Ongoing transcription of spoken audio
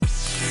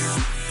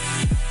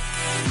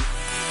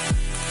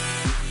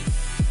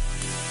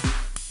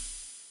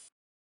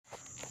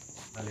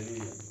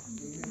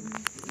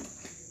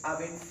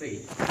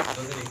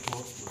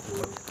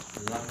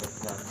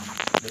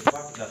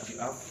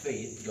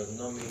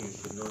you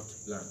should not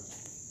plant.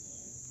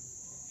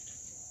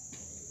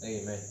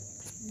 Amen.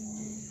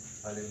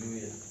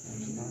 Hallelujah.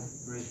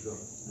 Praise God.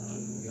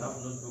 You have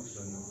notebooks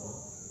on your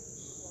phone.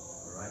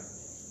 Alright.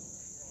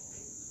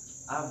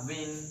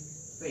 Having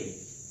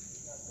faith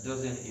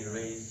doesn't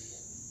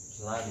erase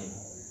planning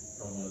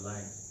from your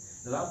life.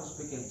 The Bible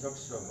speaking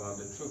talks about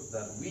the truth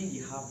that we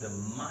have the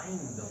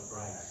mind of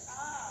Christ.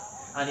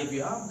 And if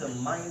you have the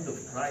mind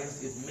of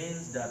Christ, it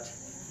means that,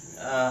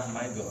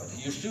 my God,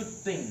 you should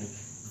think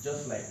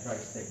just like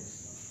Christ thinks.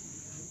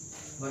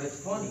 But it's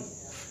funny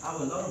how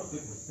a lot of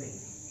people think,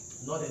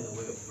 not in the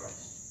way of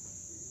Christ.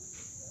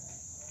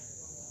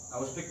 I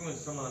was speaking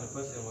with someone and the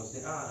person was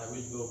saying, I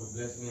wish God would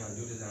bless me and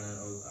do this, and I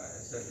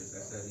said this,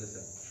 I said,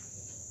 listen,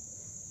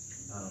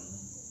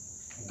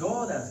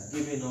 God has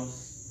given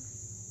us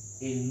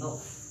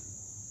enough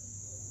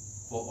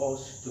for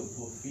us to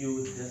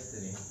fulfill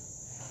destiny,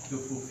 to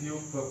fulfill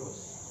purpose.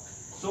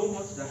 So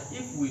much that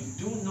if we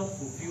do not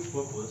fulfill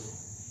purpose,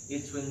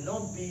 it will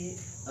not be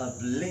a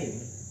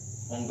blame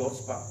on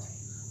God's part,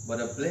 but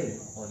a blame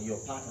on your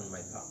part and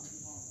my part.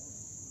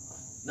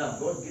 Now,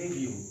 God gave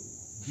you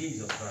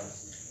Jesus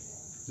Christ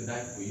to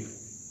die for you.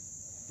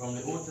 From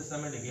the Old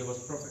Testament, He gave us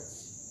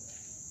prophets.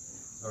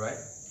 Alright?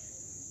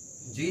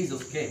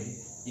 Jesus came,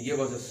 He gave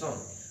us a son.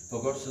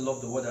 For God so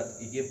loved the world that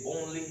He gave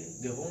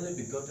the only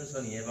begotten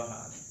Son He ever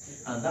had.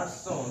 And that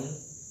Son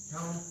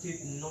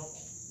counted not,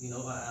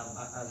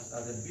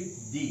 as a big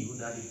deal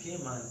that He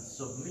came and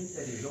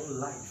submitted His own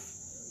life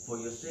for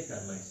your sake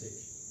and my sake.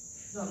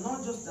 Now,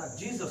 not just that,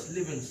 Jesus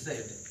living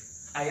said,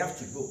 I have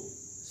to go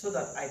so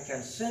that I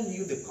can send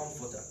you the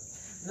Comforter.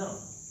 Now,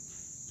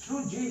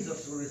 through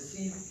Jesus we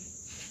receive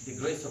the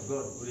grace of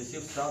God, we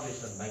receive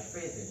salvation by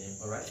faith in Him,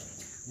 alright?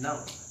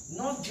 Now,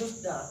 not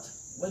just that,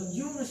 when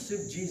you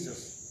receive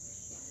Jesus,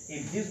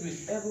 He deals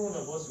with every one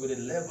of us with a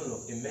level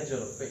of a measure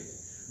of faith.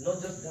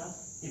 Not just that,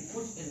 He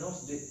puts in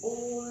us the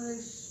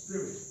Holy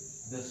Spirit,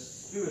 the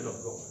Spirit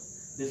of God,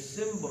 the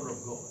symbol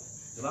of God.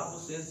 The Bible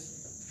says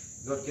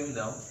God came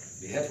down,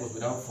 the earth was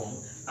without form,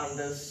 and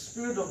the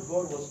Spirit of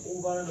God was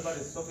over and over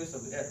the surface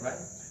of the earth, right?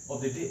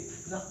 Of the day.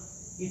 Now,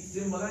 it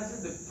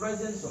symbolizes the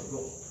presence of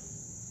God.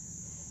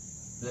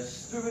 The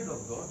Spirit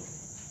of God,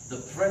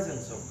 the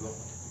presence of God.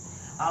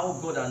 How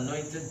God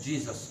anointed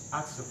Jesus,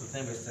 Acts chapter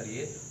 10 verse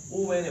 38,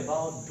 who went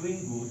about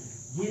doing good,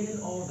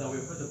 healing all that were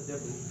oppressed of the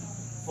devil,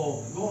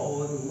 for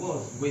God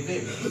was with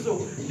Him.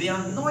 So the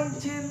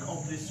anointing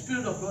of the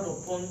Spirit of God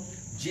upon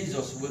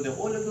Jesus with the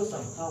Holy Ghost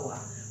and power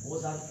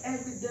was an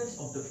evidence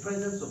of the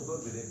presence of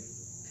God with Him.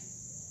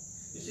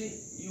 You see,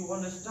 you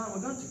understand,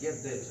 we're going to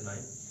get there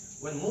tonight.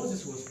 When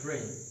Moses was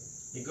praying,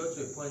 he got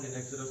to a point in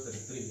Exodus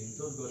 33. He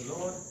told God,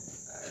 Lord,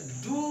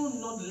 do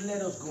not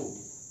let us go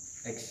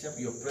except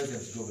your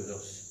presence go with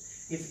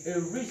us. It's a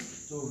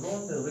risk to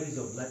run the race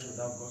of life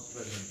without God's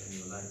presence in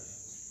your life.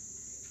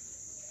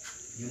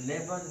 You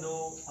never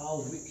know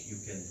how weak you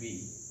can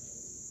be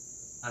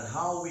and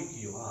how weak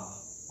you are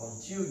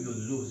until you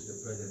lose the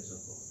presence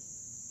of God.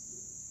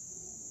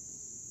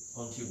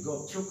 Until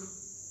God took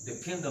the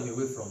kingdom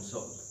away from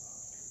Saul,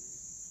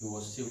 he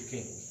was still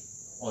king,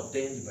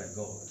 ordained by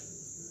God.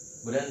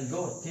 But then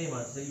God came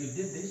and said, you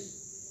did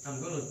this, I'm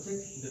going to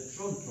take the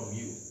throne from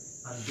you.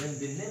 And then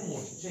the name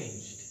was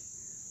changed.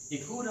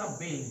 It could have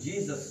been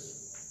Jesus,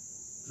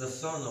 the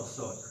son of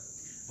Saul,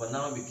 but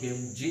now it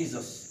became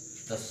Jesus,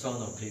 the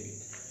son of David.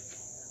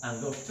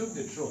 And God took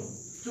the throne,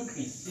 took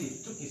his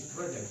seat, took his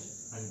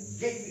presence, and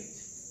gave it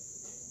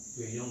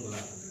to a young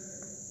lad,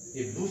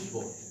 a bush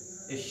boy,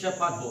 a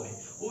shepherd boy,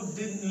 who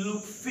didn't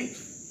look fit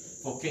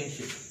for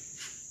kingship.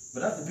 But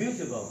that's the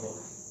beauty about God.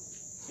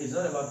 It's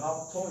not about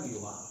how tall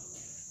you are.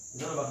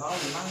 It's not about how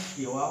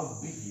lanky or how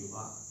big you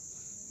are.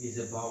 It's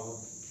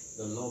about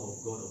the love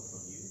of God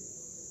upon you.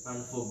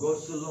 And for God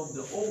so loved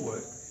the whole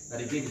world that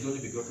He gave His only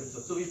begotten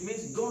Son. So it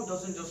means God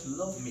doesn't just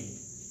love me.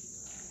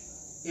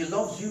 He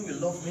loves you, He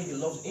loves me, He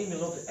loves him, He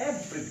loves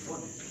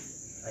everybody.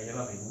 I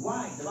never mean.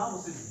 Why? The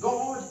Bible says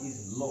God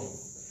is love.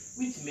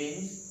 Which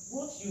means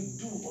what you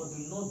do or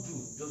do not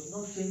do does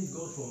not change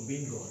God from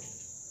being God.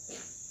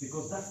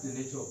 Because that's the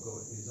nature of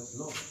God. It's just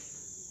love.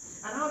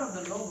 And out of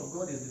the love of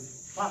God is this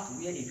part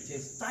where He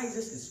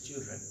chastises His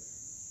children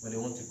when they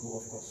want to go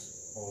off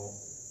course or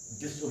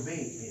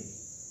disobey Him.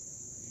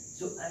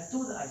 So I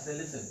told her, I said,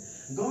 listen,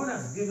 God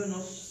has given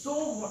us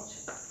so much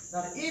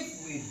that if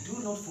we do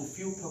not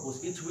fulfill purpose,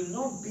 it will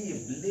not be a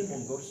blame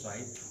on God's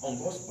side, on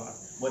God's part,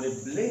 but a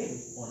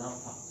blame on our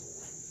part.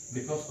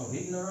 Because of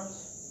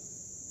ignorance,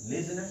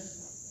 laziness,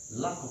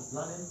 lack of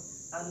planning,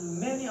 and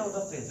many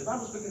other things. The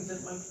Bible speaking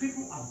says, my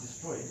people are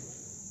destroyed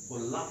for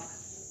lack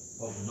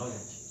of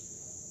knowledge.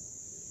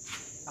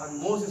 And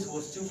Moses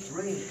was still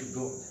praying to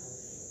God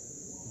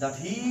that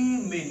he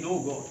may know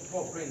God.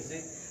 Paul praying,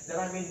 saying, that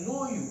I may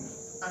know you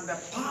and the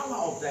power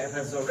of thy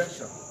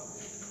resurrection.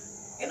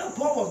 You know,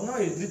 Paul was not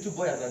a little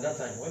boy at that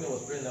time when he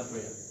was praying that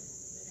prayer.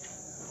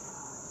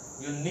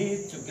 You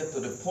need to get to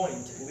the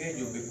point where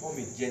you become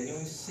a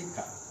genuine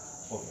seeker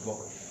of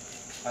God.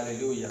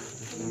 Hallelujah.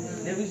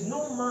 Amen. There is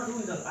no man who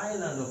is an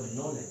island of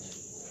knowledge.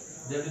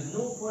 There is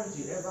no point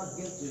you ever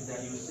get to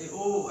that you say,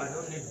 oh, I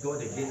don't need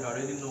God again, I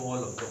already know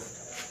all of God.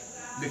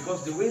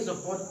 Because the ways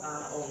of God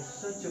are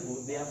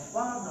unsearchable. They are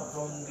far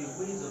from the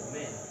ways of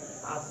men,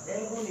 as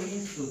heaven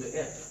is to the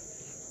earth.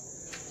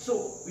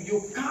 So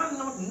you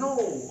cannot know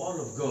all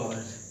of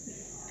God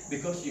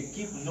because you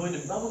keep knowing. The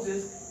Bible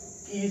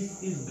says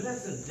his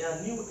blessings, they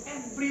are new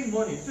every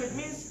morning. So it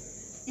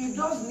means he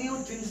does new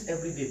things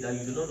every day that you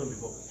do not know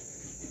before.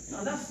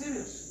 Now that's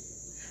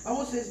serious. The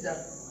Bible says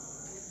that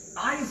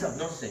eyes have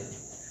not seen,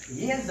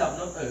 ears have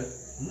not heard,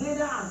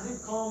 neither has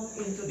it come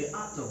into the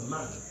heart of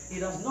man.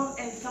 It has not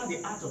entered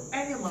the heart of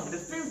any man. The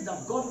things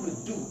that God will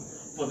do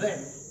for them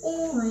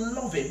who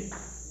love him.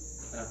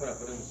 Now,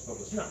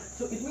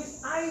 so it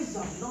means eyes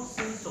have not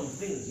seen some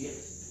things yet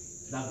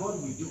that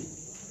God will do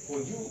for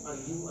you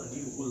and you and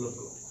you who love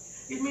God.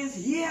 It means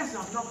ears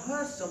have not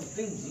heard some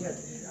things yet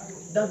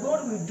that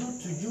God will do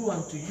to you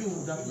and to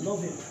you that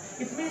love him.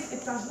 It means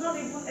it has not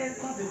even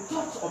entered the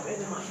thoughts of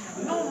any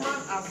man. No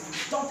man has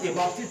thought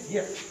about it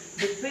yet.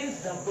 The things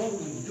that God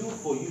will do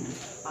for you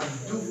and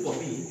do for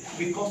me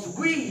because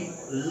we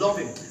love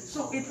him.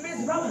 So it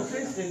means the Bible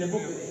says in the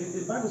book,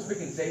 the Bible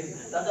speaking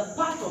says that the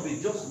path of a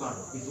just man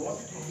is what?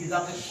 Is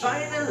as a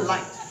shining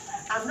light.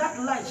 And that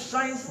light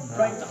shines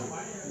brighter,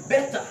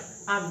 better,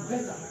 and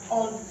better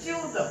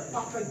until the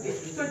perfect day.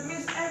 So it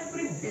means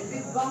every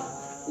believer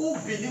who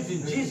believes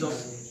in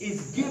Jesus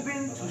is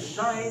given to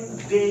shine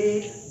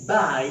day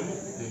by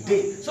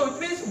day. So it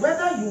means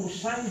whether you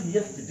shine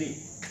yesterday,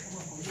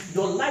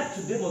 your light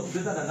today must be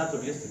better than that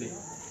of yesterday.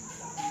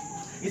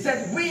 He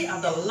said, we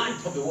are the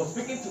light of the world.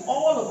 Speaking to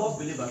all of us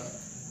believers,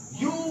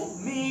 you,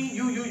 me,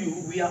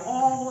 you, we are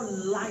all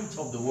light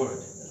of the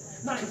world.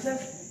 Now it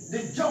says,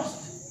 the just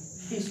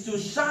is to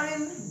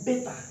shine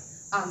better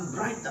and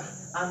brighter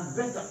and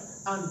better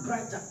and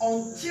brighter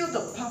until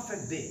the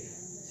perfect day.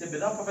 Say, be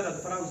thou perfect as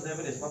the Father who is in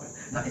heaven is perfect.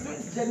 Now it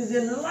means there is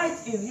a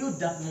light in you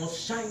that must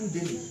shine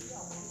daily.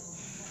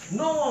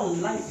 No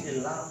one lights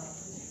a lamp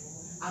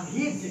and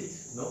hides it.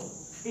 No.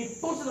 He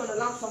puts it on the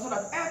lamp so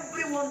that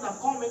everyone that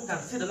comes in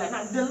can see the light.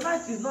 Now the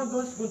light is not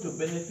just going to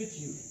benefit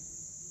you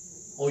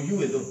or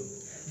you alone.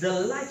 The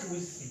light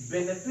will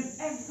benefit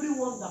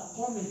everyone that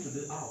comes into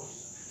the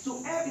house. So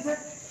he said,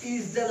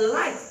 is the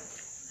light.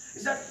 He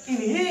said, in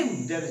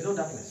him there is no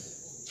darkness.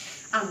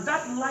 And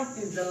that light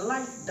is the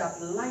light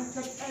that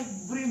lighted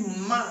every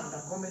man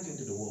that comes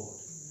into the world.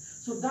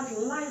 So that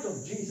light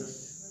of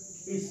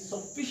Jesus is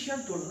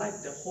sufficient to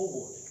light the whole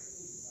world.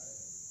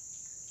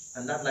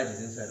 And that light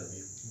is inside of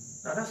you.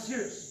 Now that's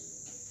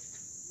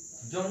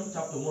serious. John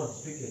chapter 1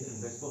 speaking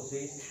in verse 4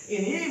 says,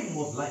 in him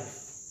was life,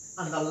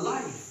 and the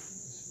life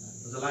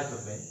was the light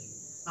of men.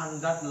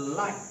 And that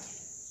light,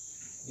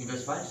 in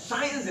verse 5,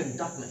 shines in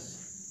darkness,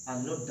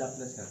 and no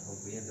darkness can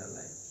comprehend that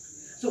light.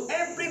 So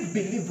every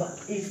believer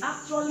is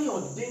actually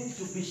ordained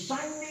to be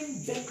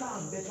shining better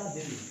and better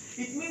daily.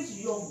 It means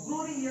your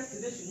glory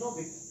yesterday should not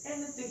be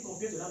anything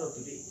compared to that of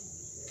today.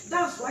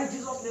 That's why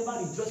Jesus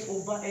never rejoiced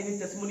over any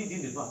testimony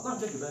in the past. Go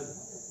and check the Bible.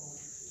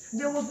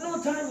 There was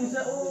no time you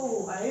say,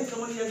 oh, I hate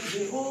somebody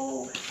yesterday.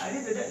 Oh, I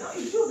did that. Now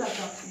it shows that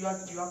you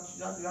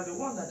are the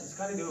one that is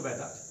carried away by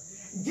that.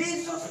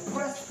 Jesus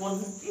pressed for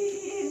him.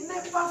 He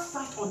never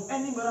sat on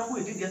any miracle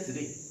he did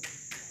yesterday.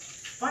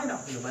 Find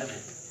out in the Bible.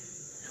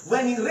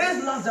 When he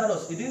raised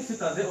Lazarus, he didn't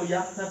sit and say, oh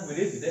yeah, time we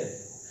raised the dead.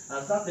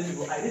 And start telling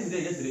people, I raised the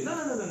dead yesterday. No.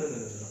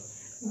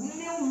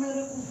 New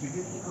miracles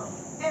begin to come.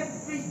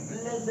 Every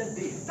blessed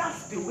day.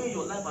 That's the way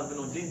your life has been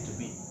ordained to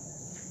be.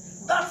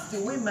 That's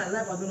the way my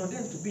life has been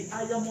ordained to be.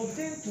 I am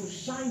ordained to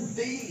shine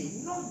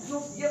daily, not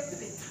just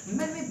yesterday.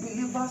 Many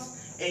believers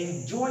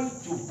enjoy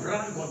to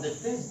brag on the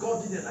things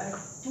God did in life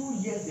 2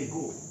 years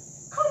ago.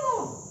 Come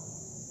on.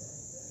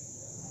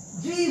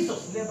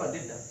 Jesus never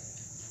did that.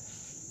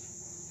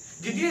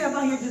 Did you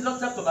ever hear Jesus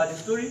talk about the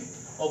story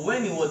of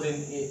when he was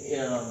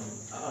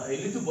a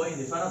little boy in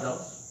his father's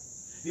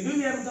house? Did you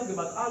hear him talk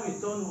about how he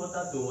turned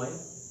water to wine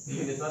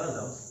in his father's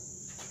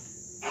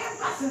house?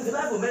 Ever since the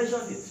Bible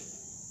mentioned it.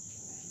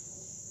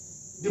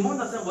 The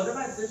mother said,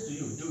 whatever it says to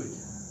you, do it.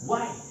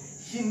 Why?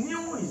 She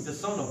knew he's the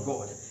Son of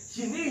God.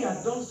 She knew he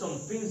had done some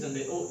things in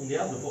the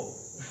house before.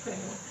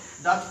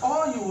 That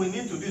all you will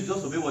need to do is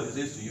just obey what he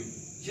says to you.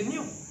 She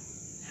knew.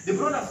 The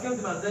brothers came to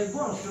him and said, go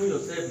and show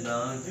yourself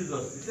now.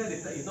 Jesus, he said,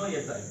 it's not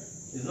your time.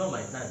 It's not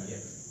my time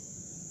yet.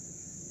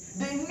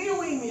 They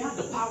knew him, he had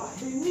the power.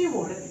 They knew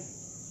already.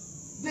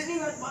 They knew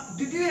that.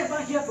 Did you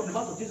ever hear from the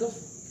mouth of Jesus?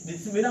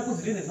 The miracles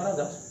he did in his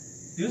father's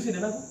house? Did you see the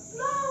miracle?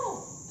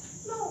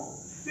 No.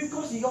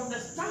 Because he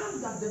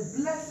understands that the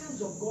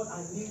blessings of God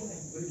are new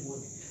every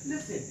morning.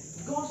 Listen,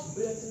 God's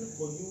blessing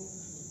for you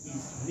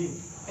is new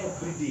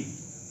every day.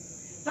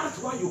 That's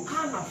why you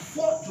can't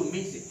afford to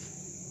miss it.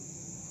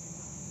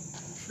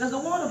 There's the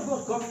word of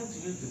God coming to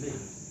you today.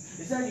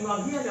 He said, you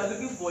are here, you are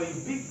looking for a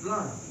big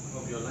plan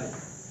of your life.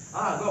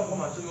 God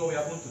come and show you what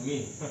will happen to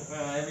me.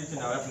 Everything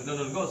that will happen.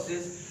 No. God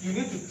says, you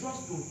need to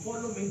trust to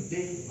follow me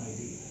day by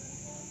day.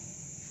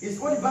 It's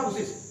what the Bible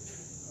says.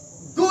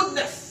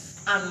 Goodness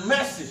and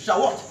mercy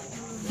shall what?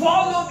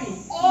 Follow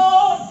me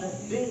all the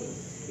days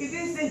He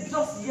didn't say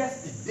just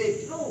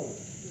yesterday. No.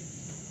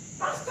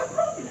 That's the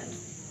problem.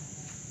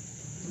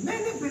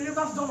 Many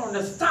believers don't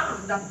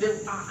understand that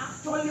they are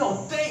actually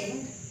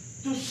ordained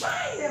to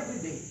shine every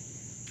day.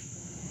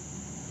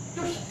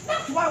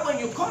 That's why when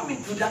you come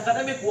into the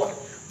academic world,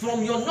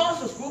 from your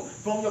nursery school,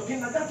 from your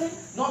kindergarten,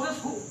 nursery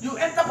school, you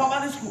enter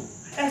primary school.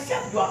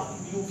 Except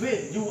you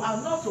fail, you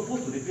are not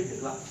supposed to repeat the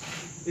class.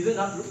 Isn't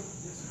that true?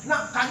 Yes.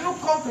 Now, can you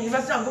come to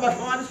university and go back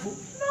to primary school?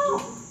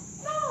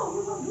 No,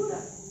 you don't do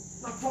that.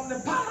 Now, from the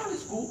primary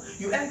school,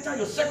 you enter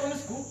your secondary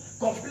school,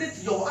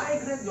 complete your high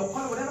grade, your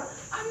college, whatever,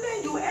 and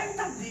then you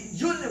enter the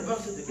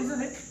university,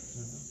 isn't it?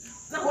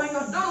 Now, when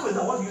you're done with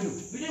that, what do?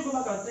 You didn't go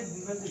back and take the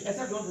university,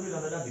 except you want to read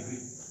another degree.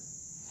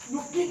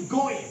 You keep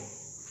going.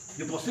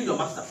 You pursue your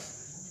master's.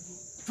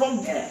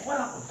 From there, what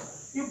happens?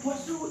 You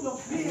pursue your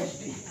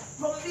PhD.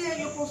 From there,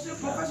 you pursue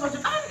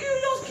professorship. And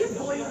you just keep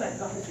going like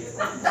that.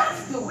 Now,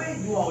 that's the way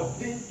you are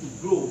ordained to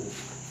grow.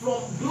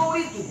 From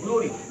glory to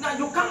glory. Now,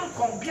 you can't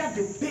compare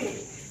the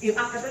pay in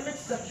academic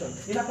section,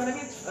 in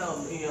academic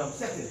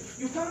setting.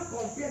 You can't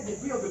compare the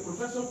pay of a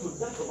professor to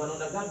that of an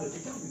undergraduate.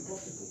 It can't be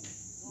possible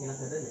in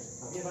academics.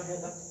 Have you ever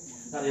heard that?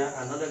 That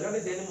an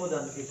undergraduate is any more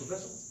than a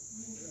professor?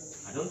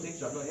 I don't think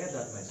so. I've not heard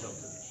that myself.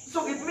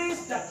 So it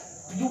means that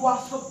you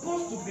are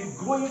supposed to be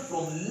growing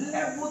from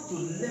level to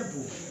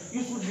level.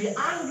 You should be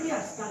angry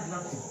at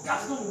stagnancy.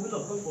 That's not the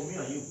will of God for me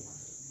and you.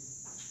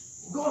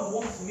 God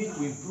wants me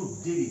to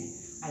improve daily.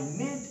 I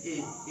made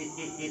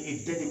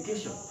a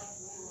dedication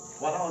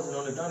while I was in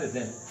underground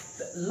then.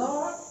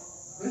 Lord,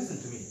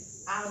 listen to me.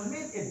 I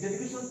made a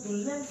dedication to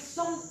learn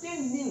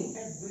something new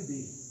every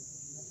day.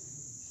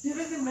 The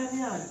reason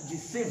many are the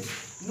same,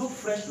 no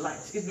fresh light,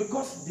 is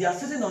because they are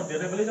sitting on the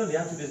revelation they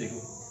had 2 days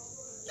ago.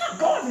 Now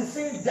God is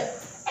saying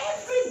that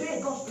every day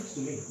God speaks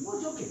to me. I'm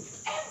not joking.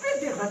 Every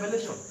day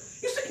revelation.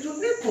 You see, you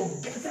need to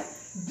get that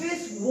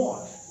this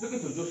word. Look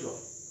into Joshua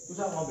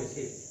 1 verse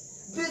 8.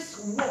 This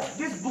word,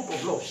 this book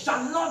of law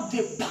shall not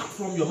depart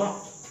from your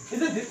mouth.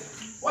 Isn't it?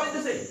 What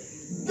did they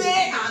say?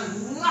 Day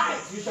and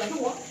night you shall do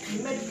what?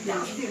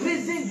 That's the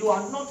reason you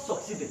are not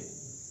succeeding.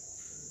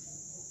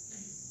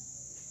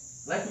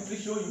 Let me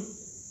quickly show you.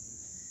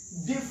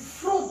 The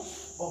fruit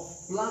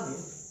of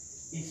planning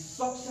is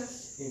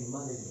success in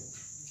management.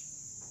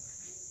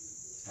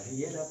 Have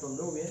you heard that from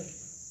nowhere?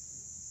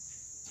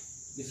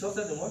 The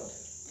success in what?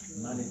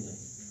 Management.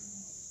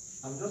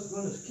 I'm just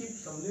going to skip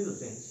some little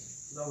things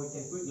so that we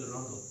can quickly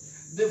round up.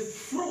 The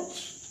fruit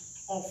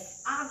of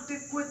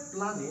adequate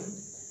planning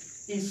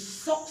is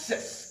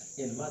success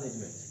in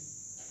management.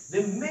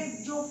 The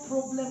major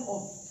problem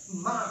of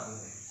man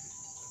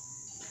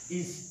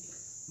is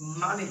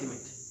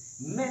management.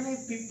 Many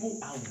people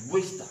are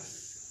wasters.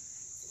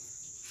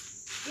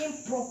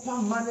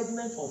 Improper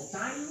management of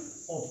time,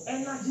 of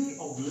energy,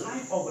 of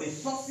life, of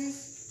resources.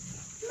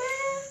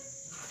 Man,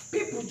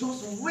 people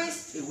just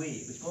waste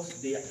away because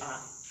they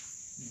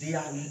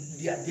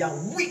are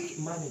weak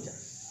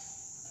managers.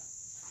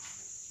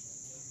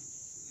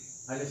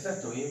 And he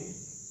said to him,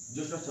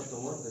 Joshua chapter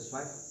 1 verse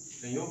 5.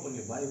 Can you open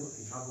your Bible if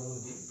you have one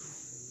with you?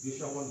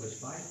 Joshua 1 verse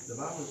 5. The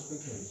Bible is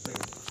speaking and says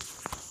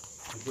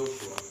to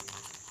Joshua.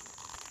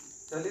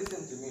 So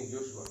listen to me,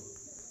 Joshua,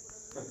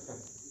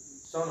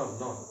 son of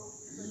Nun.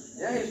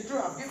 Yeah, it's true.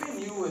 I've given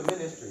you a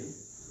ministry.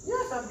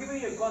 Yes, I've given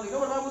you a calling. You know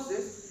what the Bible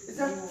says? It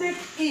says, take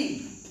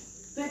heed.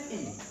 Take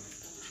heed.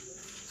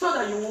 So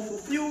that you will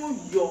fulfill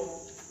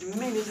your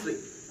ministry.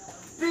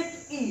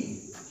 Take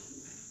heed.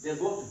 There's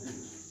what to do.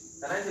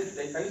 Can you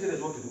say there's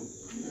what to do?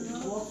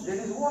 There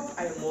is what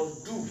I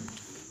must do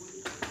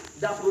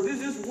that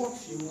produces what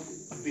you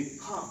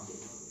become.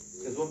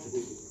 There's what to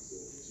do.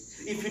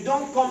 If you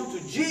don't come to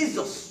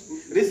Jesus,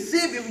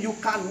 receive him, you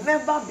can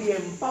never be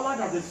empowered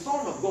as the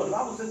Son of God. The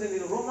Bible says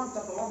in Romans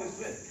chapter 1 verse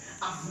 12,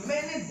 as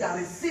many that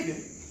receive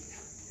him,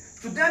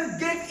 to them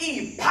gave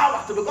he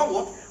power to become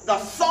what? The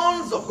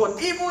sons of God,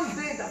 even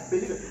they that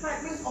believe it.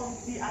 That means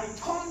until I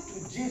come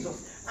to Jesus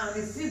and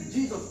receive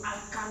Jesus, I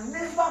can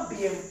never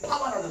be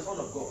empowered as the Son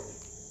of God.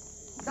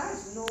 That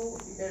is no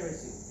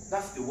heresy.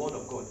 That's the word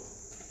of God.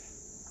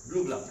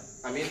 Blue, black.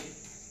 I mean,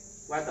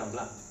 white and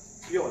black.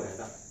 Pure like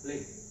that.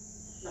 Plain.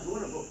 That's the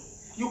word of God.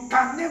 You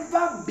can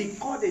never be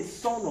called a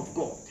son of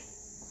God.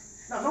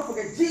 Now, don't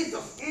forget,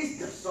 Jesus is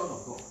the Son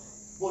of God.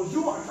 But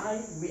you and I,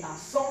 we are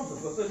sons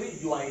of God. So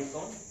you are a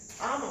son,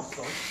 I'm a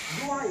son,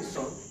 you are a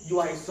son, you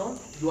are a son,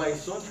 you are a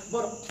son.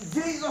 But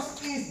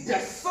Jesus is the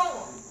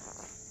Son.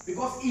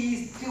 Because he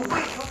is the way,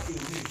 not the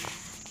way.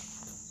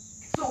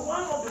 So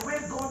one of the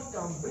ways God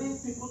can bring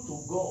people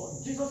to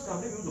God, Jesus can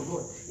bring people to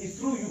God, is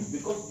through you.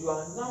 Because you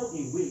are now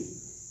a way.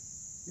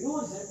 You know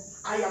what he said?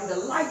 I am the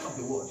light of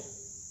the world.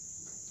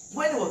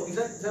 When he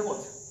said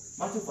what?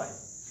 Matthew 5,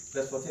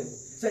 verse 14.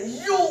 He said,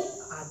 you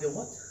are the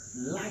what?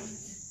 Light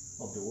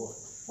of the world.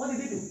 What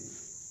did he do?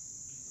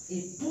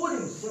 He put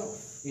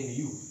himself in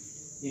you.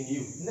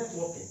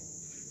 Networking.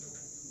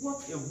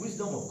 What a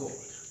wisdom of God.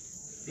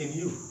 In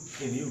you.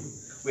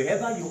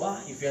 Wherever you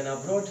are, if you're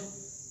abroad,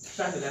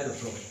 shine the light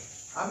of God.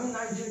 I'm in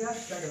Nigeria,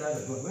 shine the light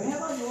of God.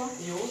 Wherever you are,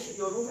 in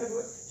your room,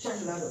 everywhere, shine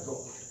the light of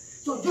God.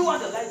 So you are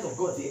the light of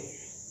God here.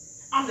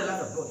 I'm the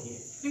light of God here.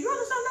 Do you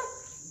understand that?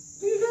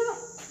 Do you get that?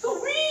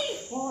 So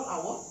we all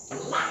are what?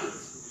 Light.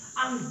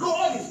 And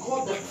God is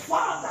called the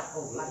Father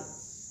of light.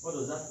 What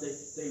does that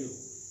tell you?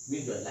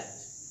 Means you are light.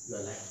 You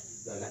are light.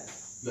 You are light.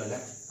 You are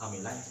light. I'm a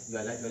light. You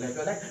are light. You are light.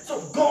 You are light. So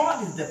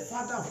God is the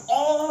Father of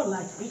all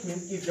light. Which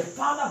means He's the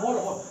Father of all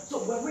of us. So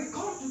when we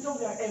come to Him,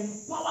 we are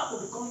empowered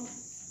to become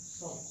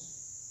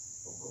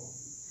sons of God.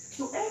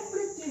 So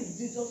everything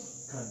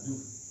Jesus can do,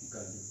 He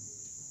can do.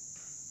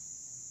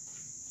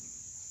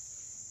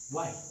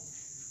 Why?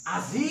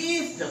 As He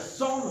is the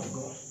Son of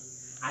God,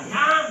 I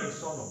am a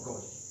son of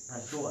God,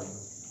 and so are you.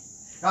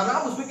 Now the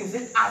Bible speaking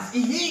says, as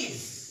He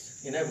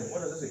is in heaven.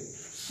 What does it say?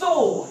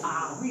 So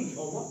are we,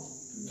 or what?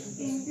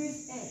 In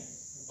this earth.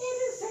 He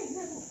didn't say in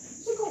heaven.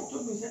 So God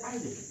told me, he said,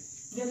 Isaac,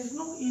 there is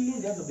no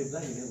healing the heart of the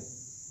blind in heaven.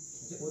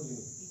 I said, what do you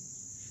mean?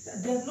 He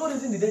said, there's no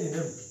raising the dead in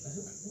heaven. I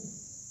said, what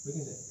can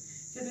you say?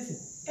 He said, listen,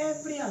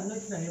 every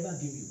anointing I ever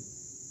give you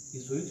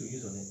is for you to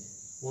use on it.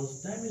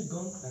 Once time is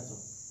gone, that's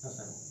all. That's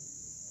time.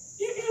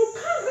 You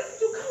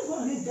can't go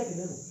and raise dead in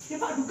heaven. In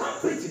fact, you can't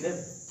preach in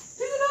heaven.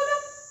 Do you know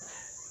that?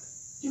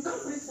 You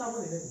can't preach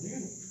someone in heaven. Do you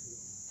know?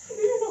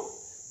 Do you know?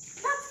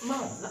 That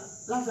man,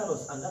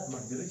 Lazarus, and that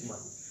man, the rich man,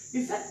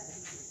 he said,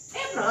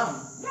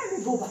 Abraham, let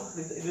me go back.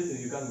 Listen,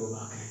 you can't go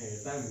back.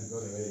 Time is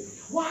gone already.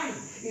 Why?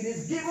 It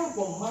is given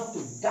for man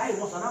to die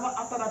once, and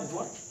after that is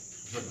what?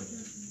 Judgment.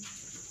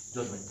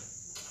 Judgment.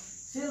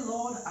 Say,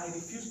 Lord, I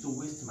refuse to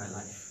waste my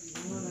life.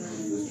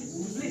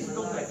 Please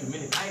don't like a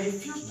minute. I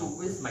refuse to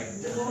waste my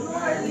destiny. Lord,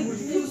 I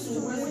refuse to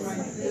waste my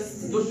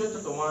destiny. Joshua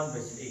chapter 1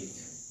 verse 8.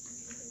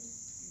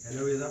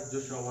 Hello, is that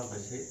Joshua 1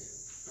 verse 8?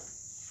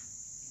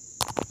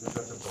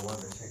 Joshua chapter 1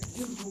 verse 8.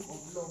 This book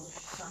of law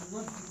shall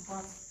not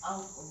depart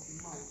out of the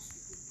mouth,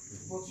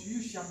 but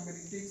you shall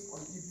meditate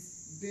on it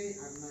day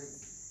and night,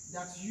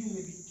 that you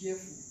may be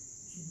careful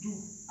to do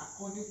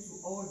according to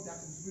all that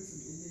is written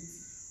in it.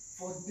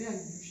 For then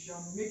you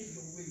shall make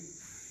your way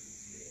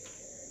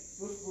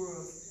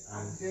prosperous,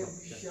 and then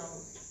you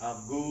shall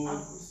have good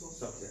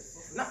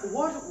success. Now,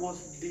 what was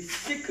the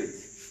secret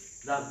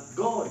that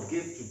God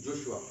gave to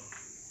Joshua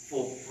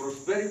for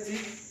prosperity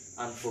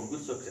and for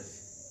good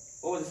success?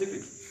 What was the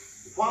secret?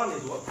 One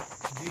is what?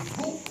 The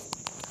book,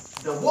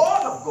 the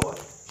word of God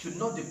should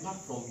not depart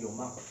from your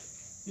mouth.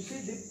 You see,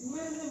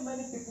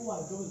 many people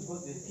are doing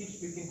because they keep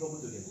speaking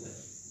trouble to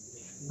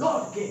themselves.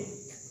 God came,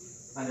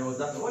 and there was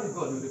that. What did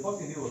God do? The first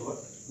thing he did was what?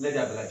 Let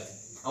there be light.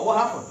 And what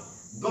happened?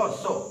 God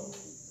saw.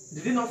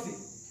 Did he not see?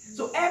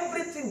 So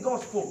everything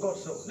God spoke, God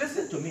saw.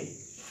 Listen to me.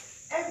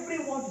 Every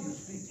word you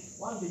speak,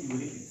 one day you will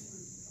reap it.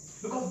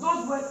 Because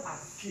those words are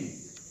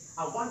seeds,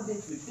 and one day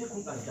it will take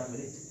root and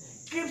germinate.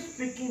 Keep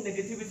speaking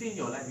negativity in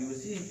your life, you will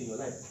see it in your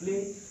life.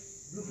 Play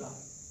blue black.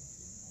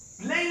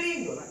 Plainly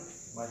in your life,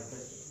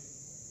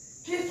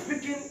 manifest. Keep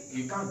speaking,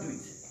 you can't do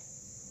it.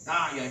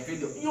 You're a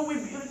failure. You will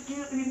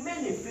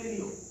remain a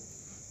failure.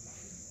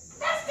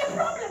 That's the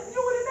problem. You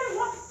will remain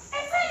what?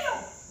 A failure.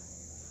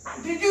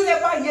 And did you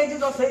ever hear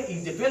Jesus say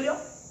he's a failure?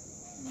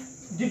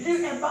 Did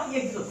you ever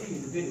hear Jesus say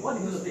he's a failure? What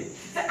did Jesus say?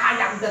 He said, I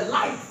am the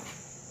life.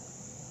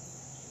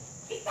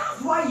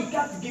 That's why he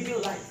kept giving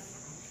life.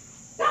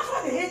 That's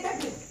why they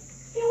hated him.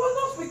 He was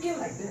not speaking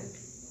like them.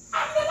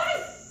 I'm the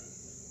life.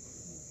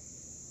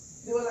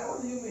 They were like,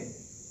 what do you mean?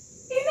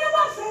 He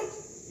never said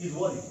he's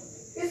worried.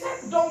 He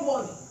said, don't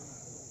worry.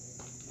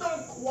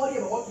 Don't worry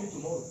about what you do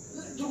tomorrow.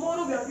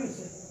 Tomorrow we are doing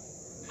it.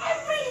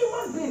 Every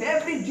human being,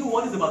 every Jew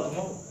worries about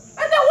tomorrow.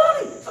 And they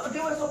worry. So they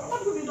were so,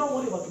 what do you don't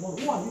worry about tomorrow?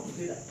 Who are you to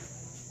say that?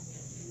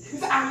 He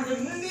said, I'm the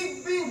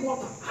living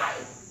water. Hi.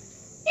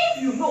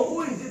 If you know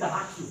who is it that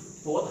asked you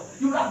for water,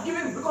 you would have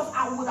given it, because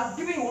I would have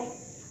given you water.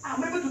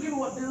 I'm able to give you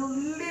what? The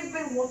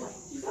living water.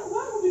 He said,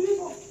 what would be this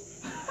for?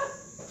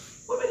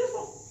 What would be this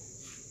for?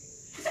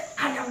 He said,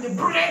 I am the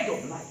bread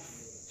of life.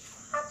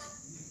 What?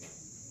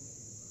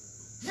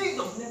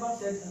 Jesus never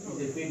said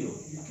he's a failure.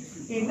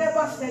 He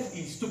never said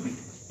he's stupid.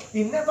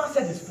 He never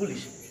said he's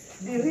foolish.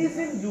 The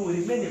reason you will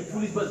remain a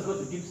foolish person is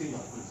because you keep saying you're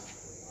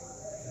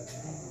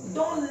foolish.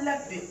 Don't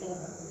let the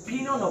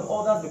opinion of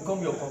others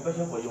become your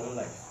confession for your own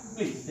life.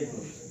 Please take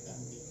note.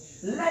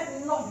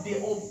 Let not the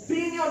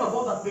opinion of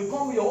others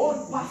become your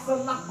own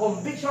personal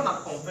conviction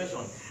and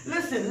confession.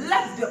 Listen,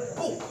 let the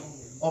book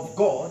of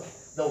God,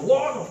 the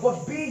word of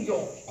God, be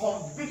your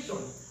conviction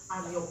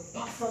and your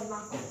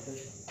personal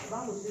confession. The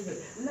Bible says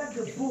that let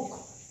the book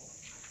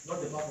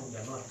not depart from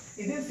your mouth.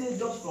 It didn't say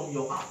just from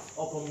your heart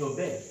or from your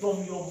bed,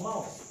 from your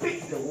mouth.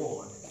 Speak the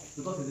word,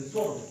 because it is the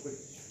sword of the Spirit.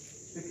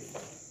 Speak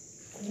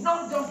it.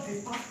 Not just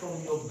depart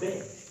from your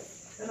bed.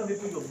 You know,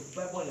 people your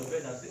Bible on your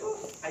bed and say, oh,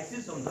 I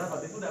see some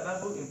drivers, they put their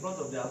Bible in front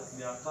of their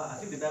car. I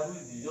think the Bible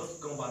is just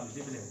come back and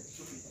say,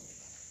 stupid.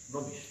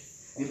 Rubbish.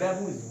 The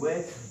Bible is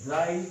wet,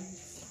 dry,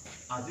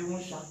 and even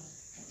sharp.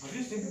 Have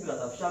you seen people that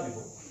have sharp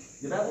before?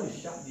 The Bible is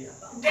sharp there.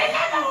 They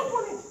never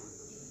open it.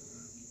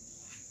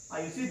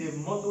 And you see the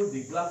motto,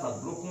 the glass has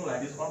broken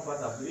like this, one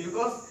part has broken.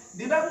 Because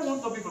the Bible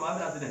won't stop you from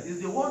having accident.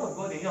 It's the word of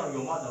God in here on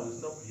your mouth that will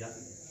stop the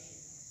accident.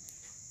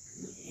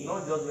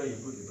 Not just where you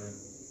put the Bible.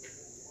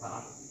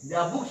 There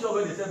are bookshop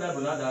where they sell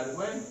Bible now that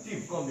when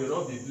thief come, they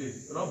rob the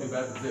place, rob the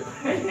Bible. You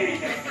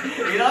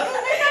know,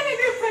 it make any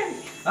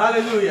difference.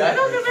 Hallelujah. I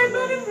don't make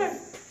no difference.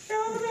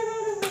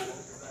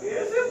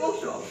 You see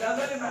bookshop, there are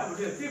many Bible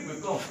there. Thief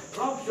will come,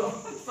 rob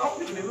shop. Some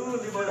people they don't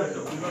live on that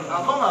shop.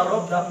 I'll come and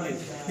rob that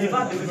place. In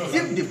fact, they will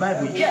steal the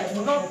Bible. Yes,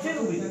 nothing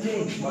will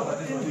change.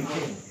 Nothing will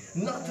change.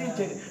 Nothing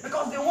changes.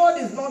 Because the word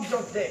is not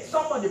just there.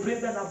 Somebody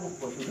printed that book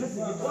for you.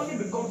 Listen, it only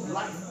becomes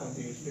life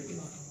until you speak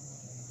it.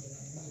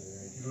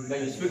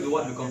 When you speak, the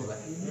word becomes life.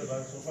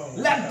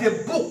 Let the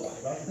book,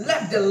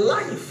 let the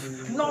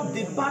life not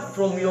depart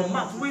from your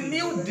mouth. Will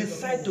you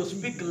decide to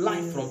speak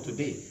life from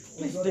today?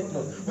 Please take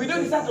note. We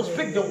don't decide to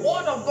speak the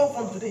word of God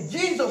from today.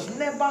 Jesus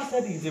never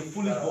said he's a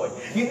foolish boy.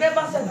 He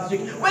never said he's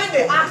a... When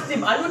they asked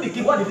him, are you the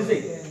king? What did he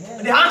say?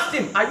 They asked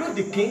him, are you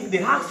the king? They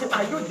asked him,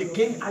 are you the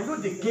king? Are you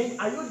the king?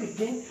 Are you the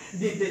king?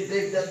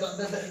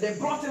 They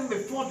brought him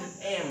before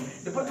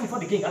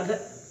the king and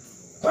said,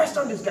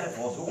 question this guy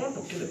for us. We want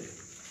to kill him.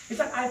 He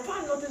said, I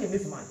found nothing in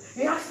this man.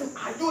 He asked him,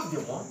 are you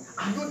the one?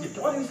 Are you the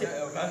king? What did he say?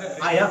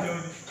 I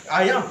am.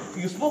 I am.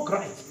 You spoke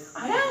right.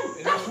 I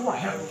am. That's who I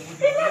am.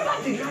 He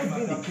never denied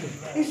being the king.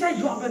 He said,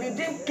 you have been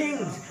redeemed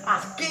kings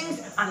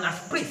and as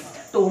priests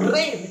to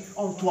reign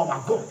unto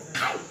our God.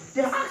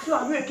 They asked you,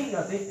 are you a king?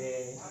 I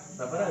say,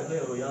 my brother is not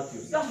a royalty.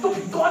 That's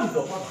not God is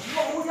your father.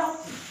 No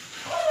royalty.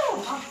 Come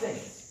on, have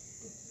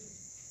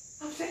sense.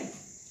 Have sense.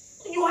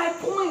 You are a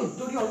queen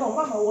to your Lord.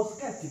 Mama was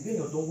scared to be in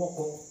your don't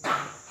walk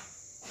up.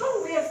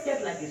 Don't be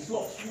scared like a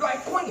slut. You are a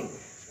queen.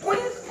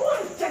 Queens, go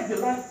and check the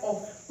life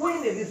of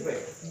Queen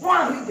Elizabeth. Go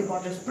and read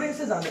about the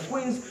princes and the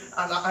queens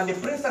and the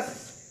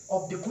princesses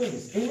of the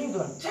queens in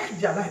England. Check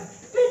their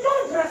life. They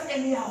don't dress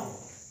anyhow.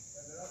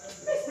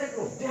 Let's take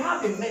note. They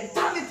have a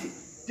mentality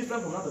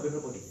different from that of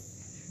everybody.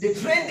 They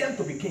train them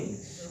to be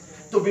kings,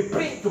 to be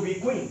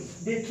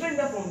queens. They train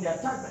them from their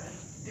childhood.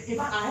 In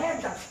fact, I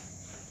heard that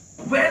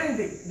when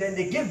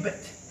they give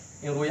birth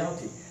in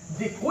royalty,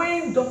 the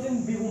queen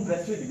doesn't even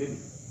breastfeed the baby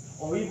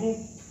or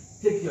even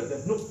take care of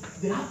them. No,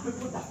 they have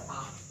people that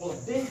are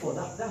ordained for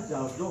that. That's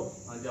their job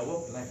and their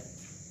work in life.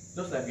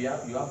 Just like you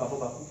have Babu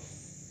Baku.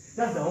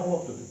 That's their own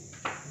work to do.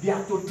 They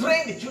have to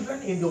train the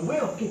children in the way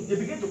of king. They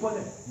begin to call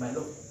them my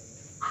lord.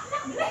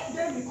 And let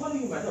them be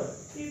calling you my lord.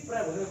 If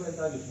pride will never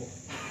enter the smoke.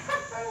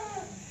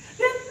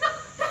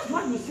 That's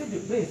why you see the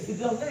place.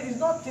 It's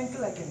not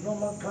thinking like a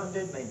normal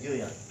grounded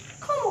Nigerian.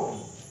 Come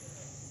on.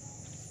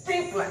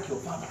 Think like your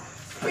father.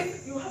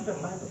 Speak. You have the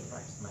mind of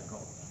Christ, my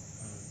God.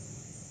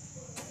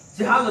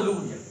 Say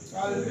hallelujah.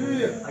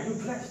 Hallelujah. Are you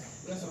blessed?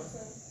 Yes, sir.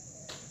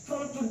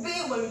 From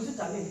today when you sit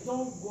alone,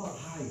 don't go and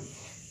hide.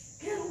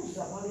 Tell who's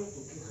about it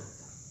to kill her.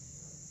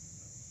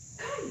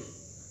 Kai.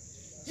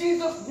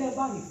 Jesus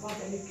never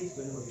referred any case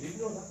to anybody. Did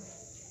you know that?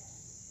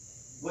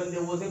 When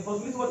there was a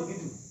possibility, what did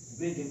he do?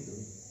 Bring him to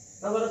me.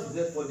 That's what he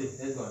said for the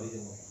let's go and read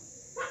him more.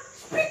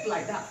 Speak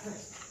like that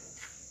first.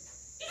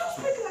 You don't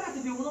speak like that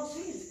if you will not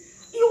see it.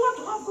 You want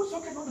to have good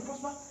success, not to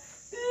prosper.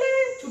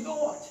 Learn to do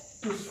what?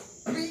 To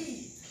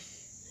speak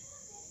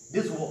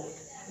this word.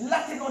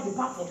 Let it not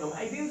depart from your mouth.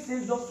 I didn't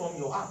say just from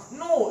your heart.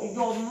 No, in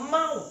your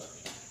mouth.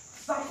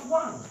 Psalm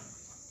 1,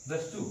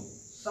 verse 2.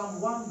 Psalm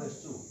 1,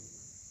 verse 2.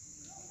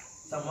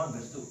 Psalm 1,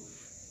 verse 2.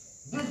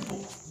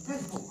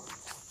 This book.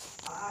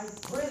 I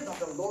pray that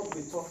the Lord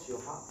will touch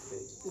your heart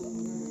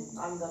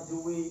and that you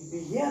will be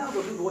hearers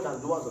of this word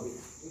and doers of it.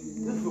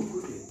 This book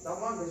quickly.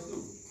 Psalm 1, verse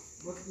 2.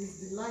 But his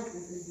delight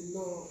is in the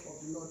law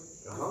of the Lord.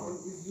 And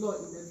his law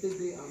is meditate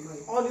day and night.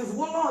 On his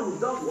law and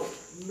his dog what?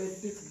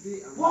 Meditate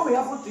day and night. What will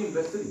happen to him,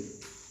 verse 3?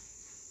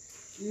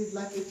 He is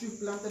like a tree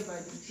planted by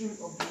the stream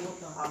of the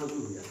water.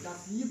 Hallelujah. That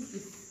yields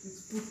its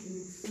fruit in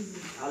its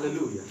season.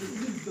 Hallelujah. His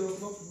leaf does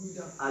not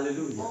wither.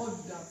 Hallelujah. All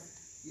that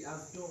he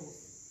has done.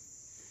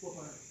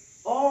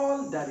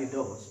 All that he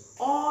does,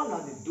 all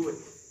that he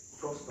doeth,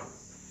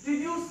 prospers. Did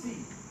you see?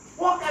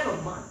 What kind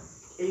of man?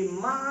 A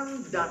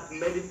man that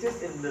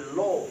meditates in the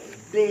law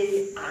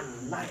day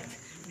and night.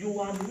 You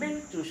are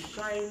meant to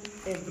shine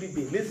every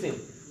day. Listen,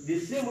 the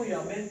same way you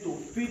are meant to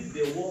feed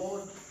the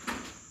word,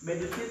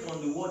 meditate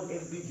on the word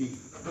every day.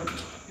 But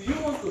do you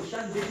want to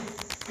shine daily?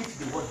 Eat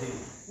the word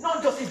daily.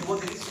 Not just eat the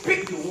word daily,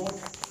 speak the word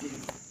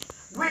daily.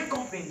 Wake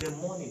up in the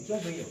morning,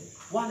 12 a.m.,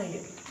 1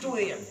 a.m., 2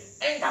 a.m.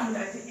 Enter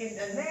midnight in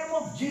the name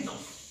of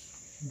Jesus.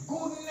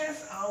 Goodness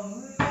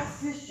and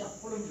mercy shall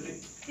follow you today.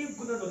 If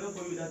goodness doesn't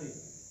follow you that day,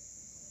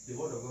 the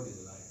word of God is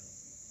a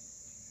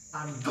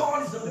lie. And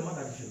God is not the man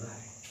that he should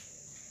lie.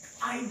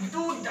 I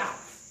do that.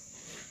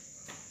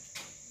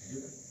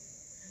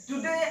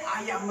 Today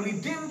I am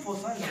redeemed for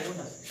signs and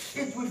wonders.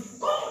 It will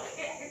God.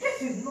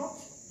 This is not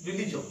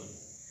religion.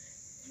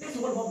 This is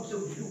what the Bible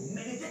says we do.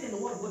 Meditate in the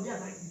word of God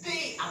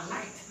day and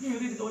night. You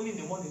read it only in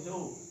the morning.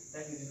 So,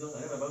 thank you, Jesus.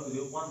 I read my Bible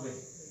today, one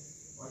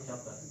verse, one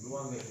chapter.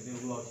 One verse. Then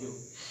we will show.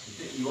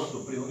 You want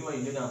to pray. Only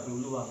when you need to pray,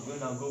 Lord, I'm going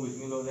to go with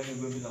me, Lord. Let me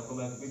go with you and come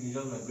back to pray. You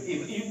just like pray.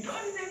 If you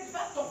don't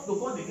never talk to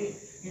God again.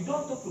 You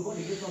don't talk to God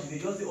again. You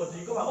just say, oh,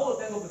 you come back. Oh,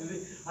 thank God for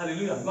today.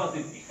 Hallelujah. God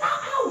said,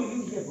 how will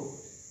you hear God?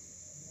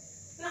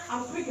 Now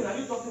I'm speaking. Are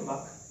you talking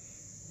back?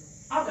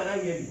 How can I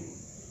hear you?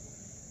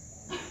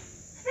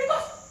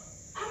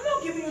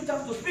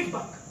 chance to speak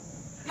back.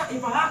 Now,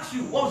 if I ask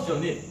you, what's your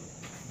name?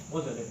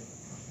 What's your name?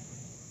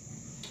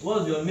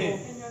 What's your name?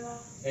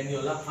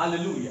 Eniola.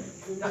 Hallelujah.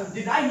 Now,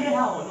 did I hear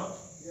her or not?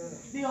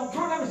 Yeah. Your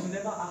problem is you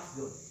never ask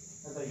God.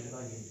 That's why you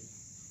never hear me.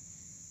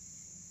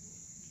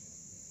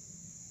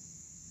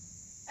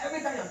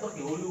 Every time you're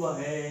talking, Oluwa,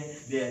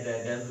 there's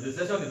a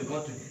recession in the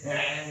country.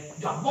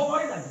 You are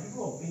murmuring like the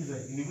people of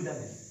Israel in the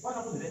wilderness. What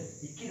happened to them?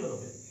 He killed all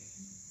of them.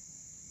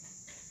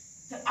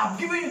 Said, I've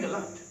given you the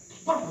land.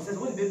 God says,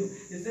 what did they do?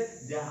 They said,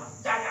 they are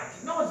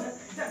giants. No, they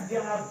said, they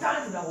are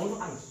giants that were no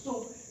eyes.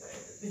 So,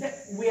 they said,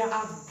 we are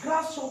as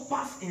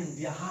grasshoppers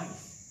in their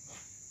eyes.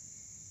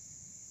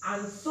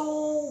 And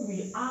so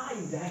we are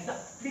in their eyes. Now,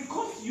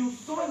 because you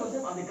saw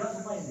yourself as a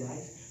grasshopper in their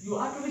eyes, you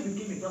actually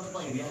became a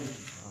grasshopper in reality.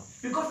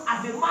 Because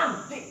as a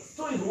man thinks,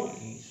 so is what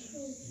he is.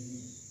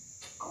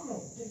 Come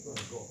on, think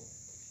of God.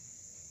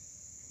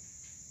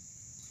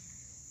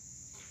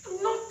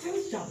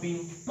 Nothing shall be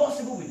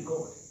impossible with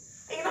God.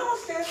 In our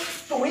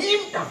sense, to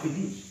him that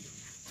believes,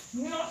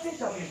 nothing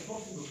shall be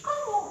impossible.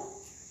 Come on,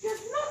 there's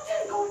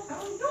nothing God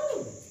can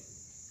do.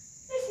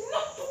 It's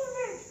not too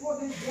late for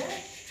the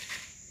dead.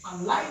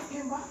 And life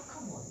came back.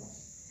 Come on,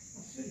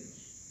 that's serious.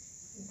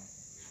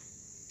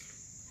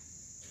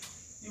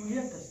 You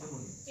hear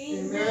testimony.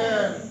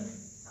 Amen.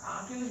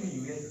 Actually, when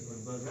you hear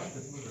testimony, because we have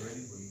testimony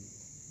already for you.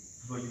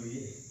 But you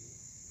hear.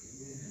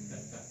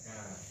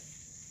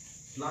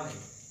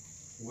 Planning.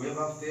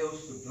 Whoever fails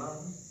to plan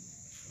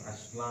has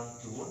planned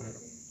to what?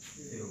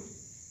 Fail.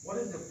 What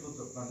is the fruit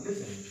of plan?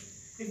 Listen,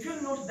 if you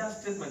note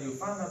that statement, you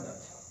find out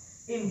that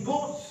in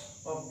both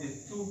of the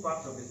two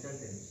parts of the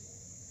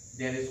sentence,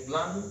 there is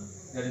plan,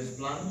 there is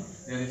plan,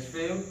 there is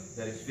fail,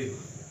 there is fail.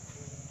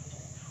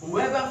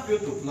 Whoever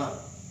failed to plan,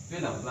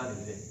 fail and plan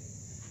is there.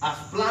 Has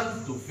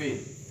planned to fail,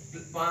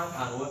 plan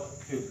and what?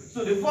 Fail.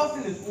 So the first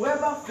thing is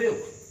whoever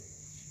failed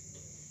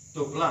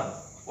to plan,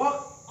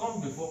 what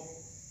comes before?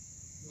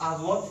 As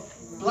what?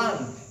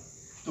 Planned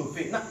to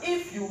fail. Now,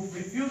 if you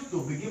refuse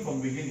to begin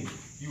from beginning,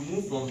 you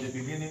move from the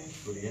beginning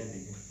to the end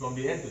again. From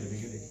the end to the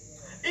beginning.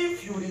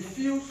 If you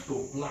refuse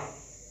to plan,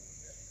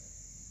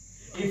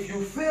 if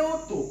you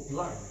fail to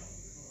plan,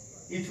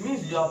 it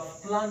means you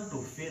have planned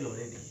to fail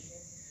already.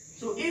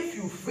 So if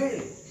you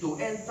fail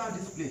to enter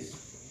this place,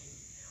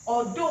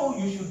 although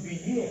you should be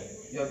here,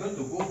 you are going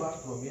to go back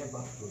from here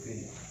back to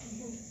failure.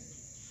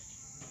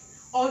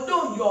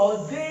 Although you are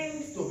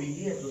ordained to be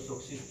here to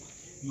succeed,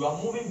 you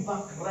are moving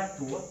back right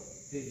to what?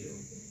 Failure.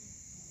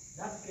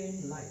 That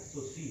came light,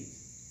 so see it.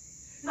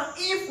 Now,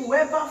 if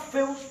whoever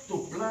fails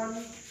to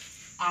plan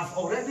has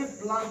already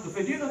planned to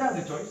fail, do you know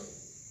that's a choice?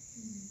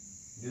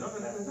 Do you not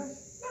know that's a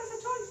choice? That's a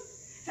choice.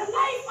 The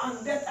life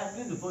and death I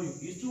placed before you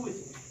is two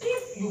ways.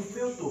 If you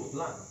fail to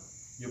plan,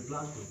 you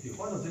plan to fail.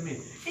 What does it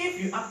mean?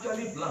 If you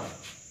actually plan,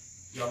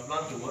 you have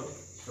planned to what?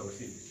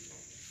 Succeed.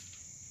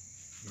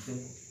 It's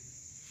simple.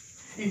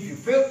 If you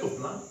fail to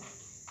plan,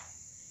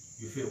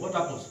 you fail. What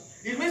happens?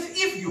 It means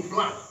if you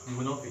plan, you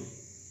will not fail.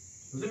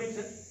 Does it make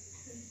sense?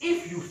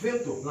 If you fail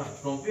to plan,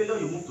 from failure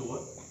you move to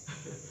what?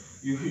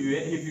 If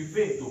you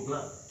fail to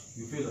plan,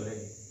 you fail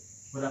already.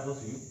 What happens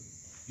to you?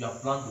 You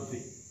have planned to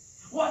fail.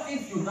 What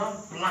if you now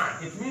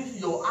plan? It means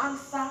your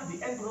answer,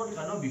 the end product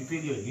cannot be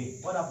failure again.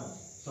 What happens?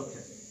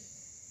 Success.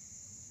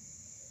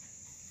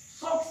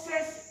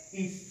 Success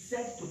is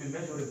said to be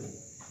measurable.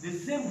 The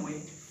same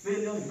way,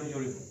 failure is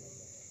measurable.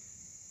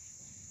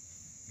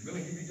 I'm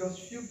going to give you just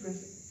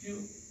few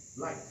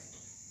lights.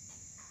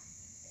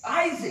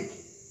 Isaac,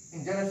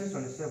 in Genesis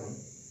 27,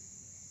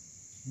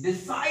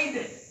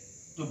 decided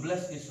to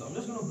bless Esau. I'm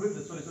just going to break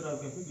the story so that we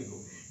can quickly go.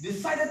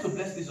 Decided to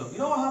bless Esau. You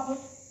know what happened?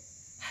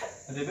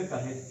 Rebecca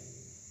had it.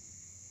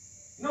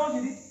 You know what she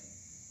did?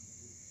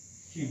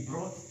 She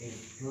brought a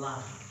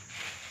plan.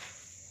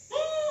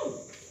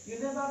 You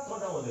never thought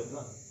that was a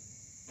plan.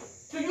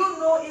 Do you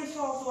know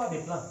Esau also had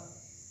a plan?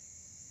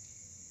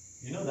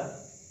 You know that?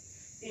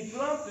 He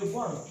planned to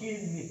go and kill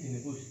meat in the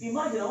bush.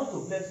 Imagine, I want to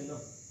bless you now.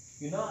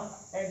 You now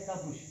enter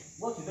bush.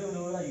 What you don't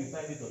know whether you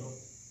find it or not.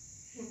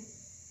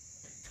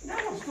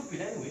 That was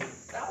stupid anyway.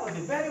 That was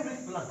a very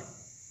weak plan.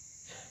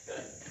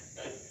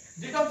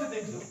 Don't you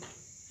think so?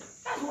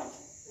 That's what.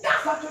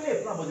 That's actually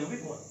a plan, but a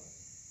weak one.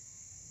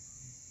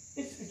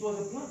 It was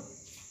a plan.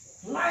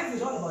 Life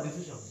is all about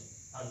decisions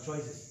and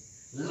choices.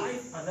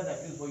 Life and death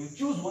appeals for you.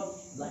 Choose what?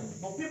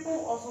 Life. But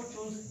people also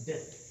choose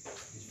death.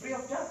 It's free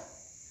of charge.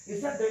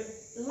 It's that the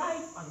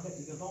life and death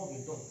is involved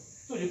in tongue.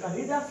 So you can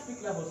either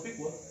speak life or speak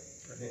what?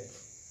 Death.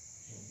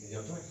 It's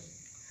your choice.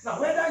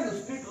 Now, whether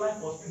you speak life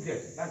or speak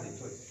death, that's a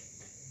choice.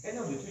 Any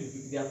of the two you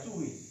pick, there are two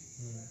ways.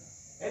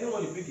 Any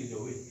one you pick is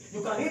your way.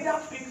 You can either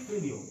pick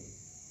failure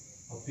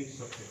or pick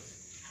success.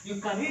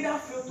 You can either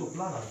fail to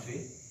plan and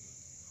fail,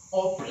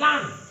 or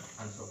plan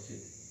and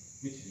succeed.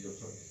 Which is your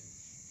choice?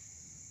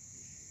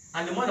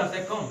 And the mother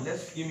said, come,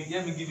 let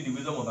me give you the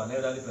wisdom of an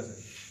elderly person.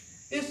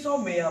 Esau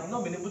may have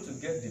not been able to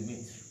get the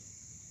meat,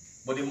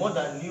 but the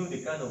mother knew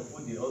the kind of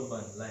food the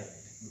husband liked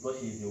because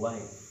she is the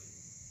wife.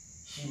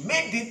 She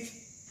made it,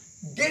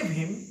 gave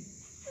him.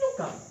 Look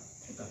at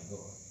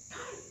God.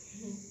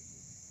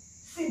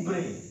 See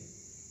brain.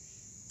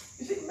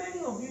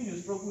 many of you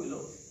struggle a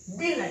lot?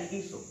 Be like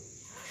Esau.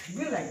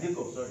 Be like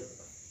Jacob, sorry.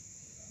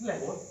 Be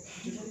like what?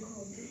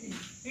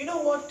 You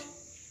know what?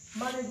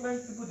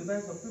 Management people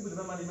depend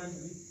management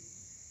to be.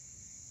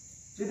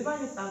 They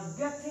define it as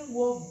getting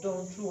work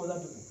done through other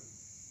people.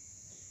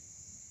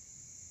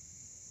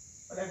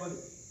 What I call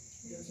it?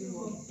 Getting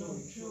work done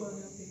through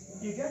other people.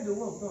 You get the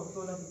work done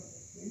through other people.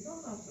 You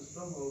don't have to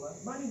struggle over.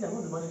 Manager,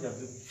 what the manager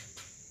do?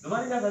 The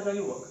managers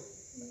actually work.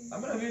 I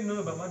mean, I really know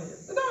about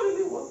managers. They don't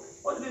really work.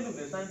 What do?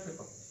 They sign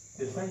paper.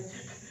 They sign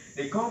check.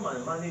 They come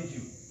and manage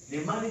you.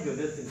 They manage your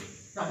destiny.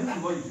 Now, this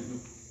is what you should do.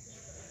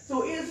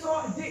 So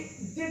Esau,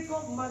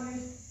 Jacob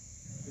managed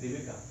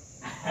Rebecca.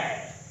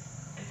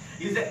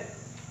 He said,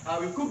 I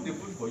will cook the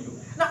food for you.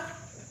 Now,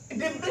 the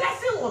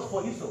blessing was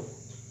for Esau.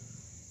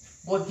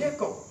 But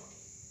Jacob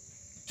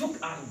took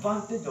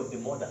advantage of the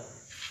mother.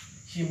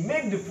 She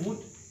made the food,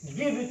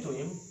 gave it to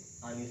him,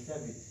 and he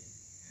served it.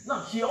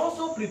 Now, she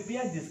also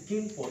prepared the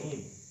skin for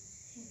him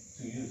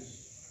to use.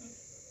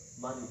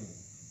 Management.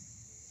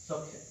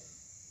 Success.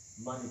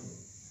 Management.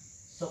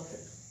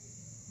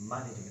 Success.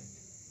 Management.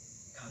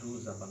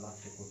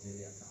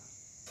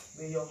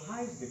 May your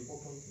eyes be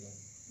open to them.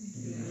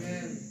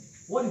 Amen.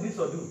 What did this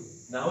all do?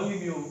 Now only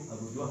me, I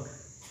will do it.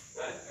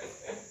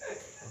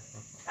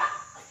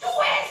 Two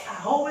ways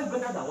are always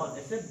better than one,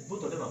 except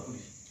both of them are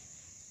foolish.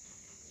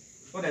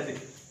 What does it?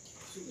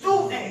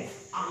 Two ends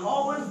are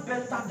always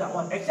better than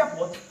one, except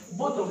what?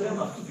 Both of them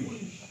are stupid.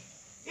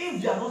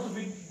 If they are not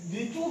stupid,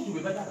 the two should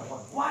be better than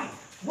one. Why?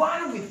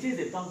 One will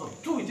chase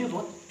 1,000, two will chase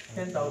what?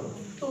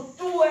 10,000. So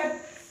two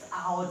ends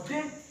are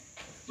ordained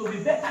to be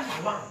better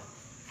than one,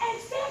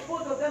 except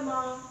both of them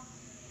are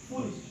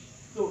foolish.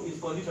 So it's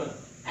conditional.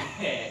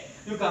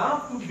 You can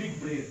have two big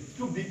brains,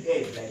 two big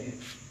heads like this,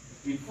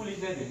 with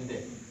foolishness in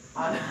them,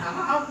 and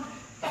have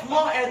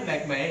small heads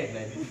like my head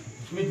like this,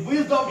 with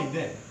wisdom in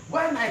them.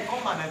 When I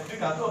come and I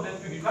speak, and two of them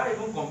speak, if I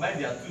even combine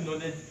their two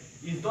knowledge,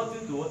 it's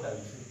nothing to what I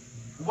will say.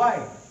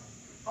 Why?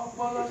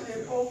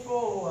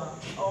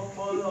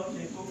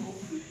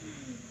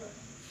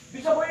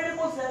 Bishop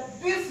Oyedepo said,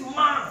 this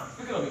man,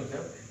 speaking of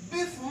himself,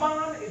 this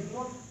man is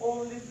not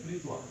only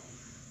spiritual,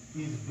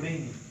 he's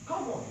brainy.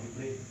 Come on, he's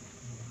brainy.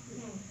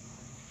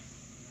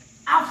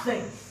 Have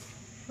sense.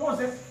 No one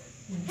says,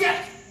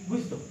 get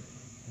wisdom.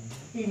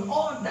 In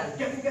order,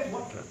 get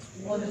what?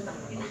 Understand.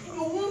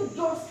 You won't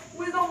just,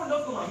 wisdom will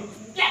not come at you.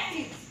 Get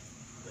it.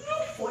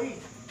 Look for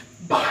it.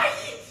 Buy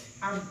it.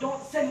 And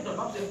don't sell it on.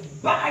 Not say,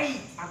 buy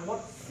it. And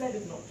what? Sell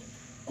it not.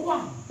 Go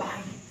and buy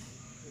it.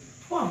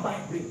 Go and buy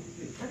brain.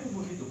 Please, I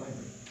don't need to buy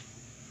brain.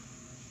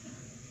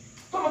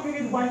 Some of you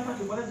need Wi-Fi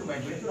to connect to my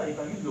brain so that you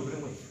can use your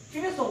brain well.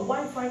 You need some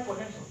Wi-Fi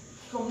connection.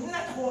 Some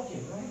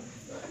networking, right?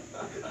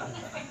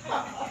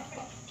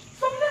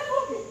 Some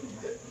networking.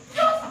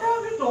 Just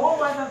tell me to hold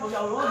Wi-Fi for you. I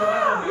will hold the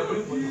Wi-Fi on your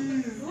brain for you.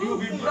 You will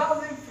be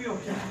browsing free of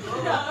charge.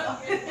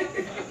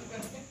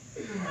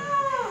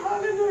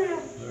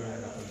 Hallelujah.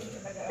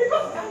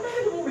 Because there are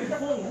many people with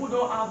phone who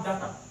don't have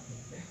data.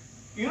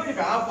 You know you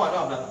can have phone and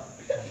don't have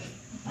data.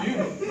 Do you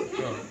know?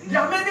 There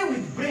are many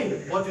with brain,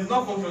 but it's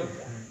not functioning.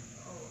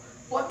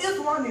 But this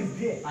one is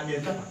there and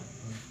there's data.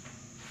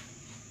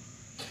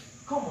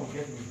 Come on,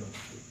 get me done.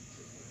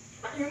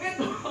 You need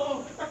to.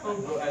 Oh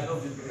God, I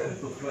love this. You need to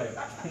subscribe.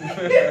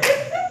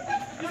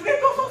 You need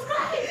to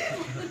subscribe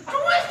to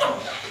wisdom,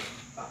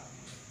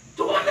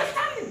 to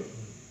understanding,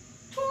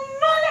 to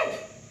knowledge.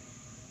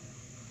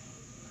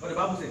 But the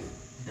Bible says,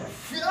 the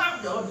fear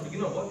of the Lord is the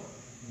beginning of what?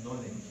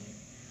 Knowledge.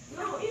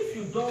 Now, if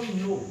you don't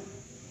know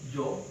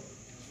Job,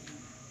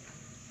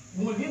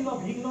 will you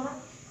not be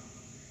ignorant?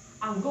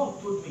 And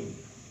God told me,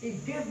 He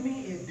gave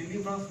me a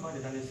deliverance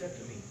mandate, and He said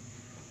to me,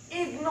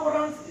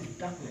 ignorance is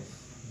darkness,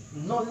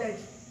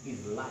 knowledge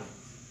is light.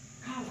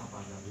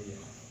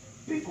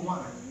 Pick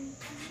one.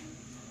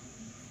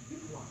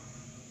 Pick one.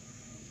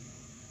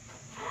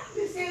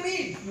 They say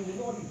read, you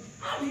will not read.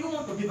 How do you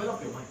want to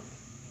develop your mind?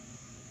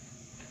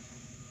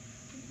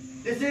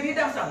 They say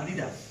readers and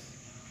leaders.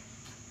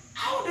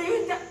 How do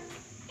you have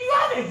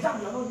an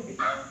exam, you are not reading.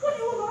 What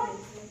do you want to write?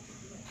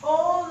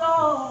 Oh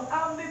Lord,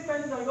 I'm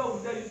depending on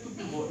God. Tell you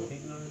stupid boy.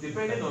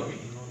 Depending on me.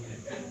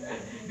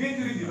 Didn't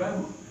you read the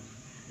Bible?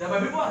 That my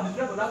people are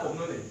destroyed for lack of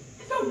knowledge.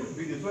 It's not going to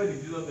be destroyed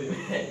in Jesus' name.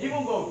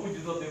 Even God will put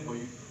Jesus' name for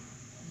you.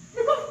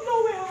 Because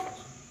no way out.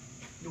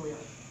 No way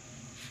out.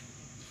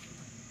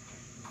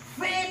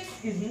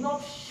 Faith is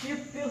not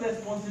shifting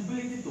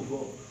responsibility to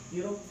God.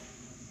 You know,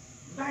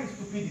 that is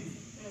stupidity.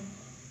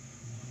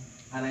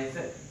 And I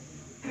said,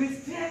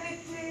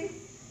 Christianity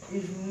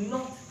is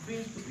not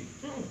being stupid.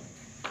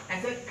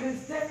 I said,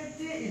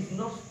 Christianity is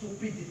not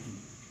stupidity.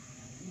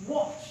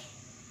 Watch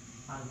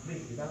and pray.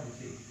 The Bible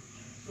says,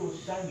 so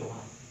shine your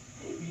eye.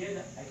 If you hear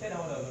that, I said that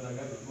one was going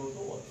to go,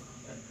 so what?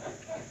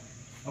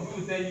 I'm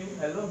going to tell you,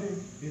 I love him,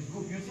 he's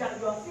good. You see,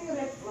 you are seeing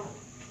red flag.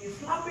 He's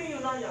slapping you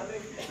now, you're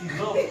like, he's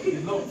love,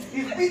 he's love.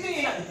 He's beating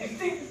you,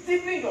 he's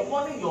stealing your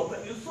money,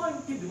 you saw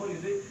him keep the money,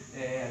 you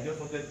say, I just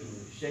wanted to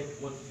check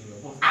what's in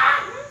your pocket. I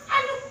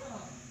know.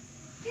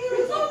 He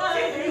will not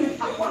send you.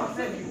 I want to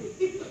send you.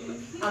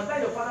 And tell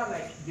your father,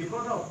 like the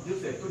brother of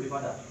Joseph told the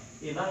father,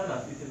 A lion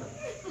has eaten her.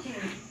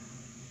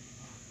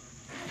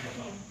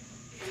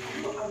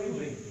 Are you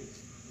bringing it?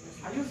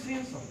 Are you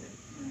seeing something?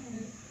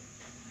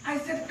 I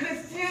said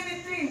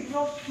Christianity is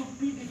not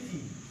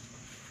stupidity.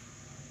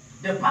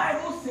 The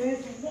Bible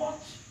says,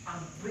 watch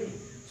and pray.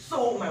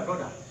 So, my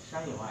brother,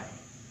 shine your eye.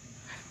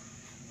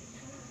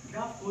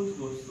 That quote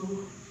was so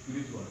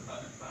spiritual.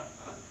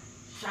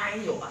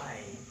 Shine your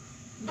eye.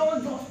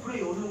 Don't just pray,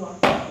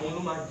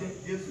 Oluma,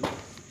 Jesus.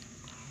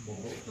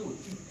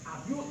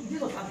 Have you,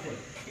 Jesus asked them,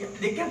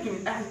 they came to me,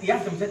 he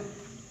asked them, said,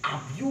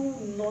 have you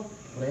not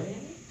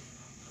prayed?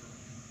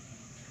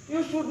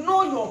 You should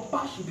know your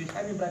path should be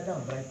shining brighter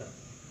and brighter.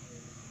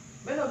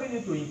 Many of you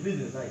need to increase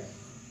in size.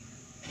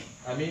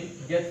 I mean,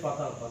 get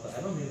fatter and fatter.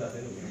 I don't mean that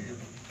anyway.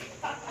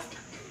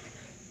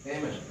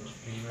 Amen.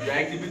 You are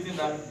exhibiting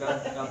that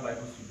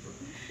Bible scripture.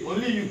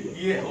 Only you,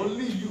 yeah,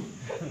 only you.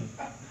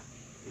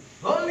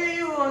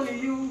 only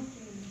you.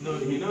 No,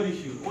 he know this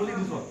you. Only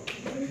this one.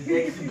 He's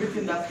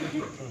exhibiting that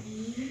scripture.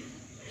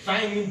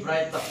 Shining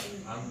brighter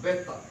and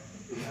better.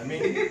 I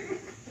mean,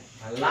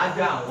 and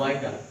larger and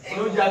wider.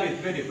 No job is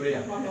pray the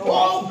prayer.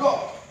 Oh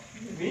God!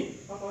 Me?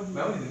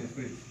 My own is in the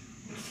spirit.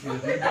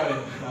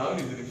 My own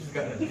is in the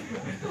physical.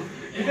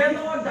 You then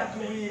know that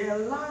we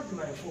enlarge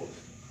my force.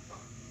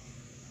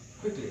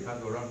 Quickly,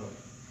 as we round up.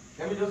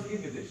 Let me just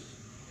give you this.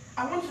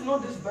 I want to know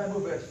this Bible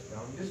verse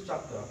now, this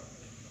chapter.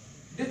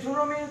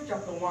 Deuteronomy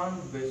chapter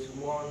 1, verse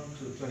 1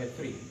 to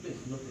 23. Please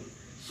note it.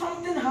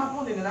 Something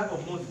happened in the life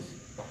of Moses.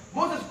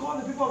 Moses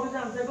called the people of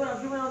Israel and said, God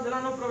has given us the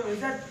land, no problem. He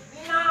said,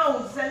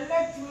 now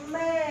select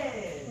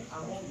men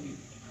among you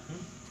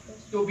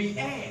to be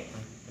heirs.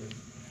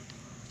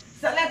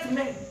 Select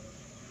men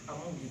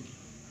among you.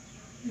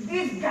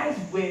 These guys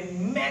were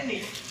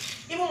many.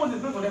 Even when they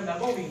pray for them, that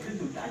God will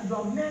increase you. That you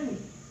are many.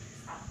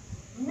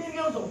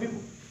 Millions of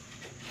people.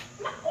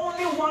 Not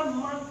only one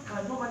man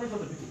cannot manage all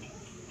the people.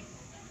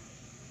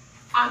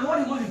 And what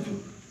is going to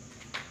do?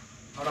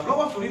 And I'm not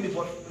going to read it,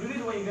 but read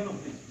it when you get on,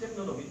 please. Take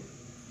note of it.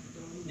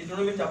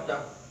 Deuteronomy chapter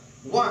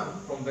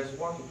 1 from verse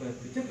 1 to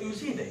 23. You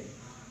see there.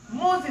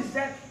 Moses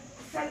said,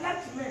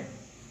 select men.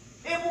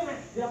 Able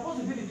men. They are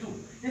supposed to be the two.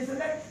 They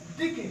select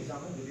deacons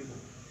among the people.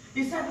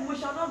 He said, we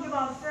shall not give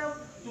ourselves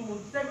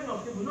to serving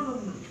of people. No,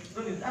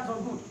 that's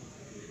not good.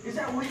 He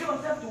said, we give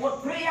ourselves to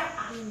what? Prayer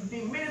and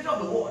the ministry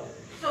of the word.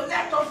 So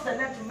let us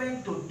select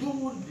men to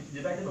do the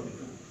dividing of the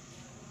people.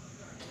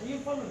 Are you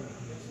following me?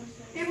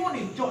 Even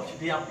in church,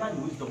 they apply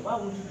the wisdom. Why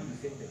won't you do the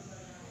same thing?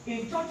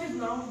 In churches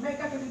now,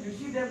 mega churches, you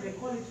see them, they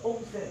call it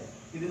home cell.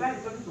 They divide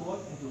the churches to what?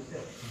 Into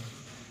cells.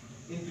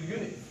 Into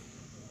units.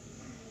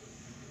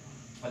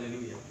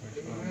 Hallelujah.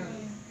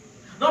 Amen.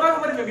 Not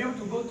everybody may be able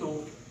to go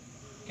to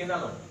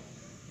Canaan.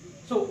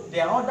 So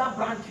there are other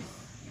branches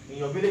in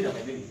your village and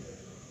my village.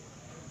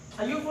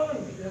 Are you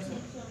following me? Yes, sir.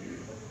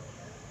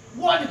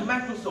 What did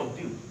Microsoft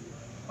do?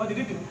 What did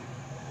it do?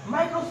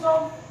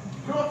 Microsoft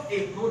brought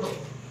a product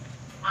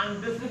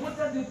and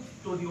distributed it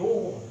to the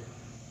whole world.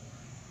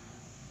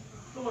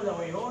 So much that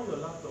when you own your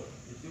laptop,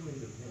 it's still in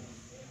the place.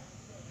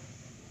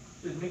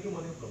 So it's making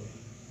money from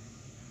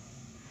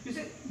it. You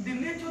see, the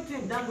little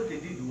thing Dangote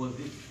did was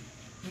this.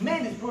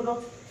 Made his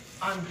product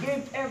and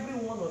gave every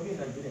one of you in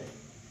Nigeria.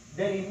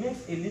 Then he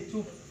makes a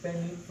little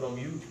penny from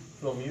you.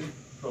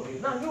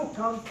 Now you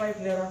count 5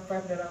 naira,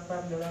 5 naira,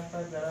 5 naira,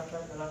 5 naira,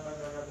 5 naira, 5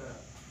 naira.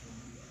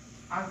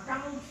 And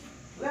count,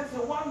 let's say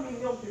 1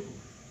 million people.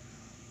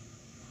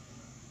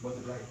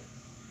 Multiply it.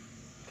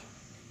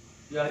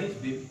 You are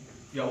rich, baby.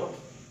 You are what?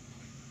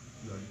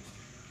 You are rich.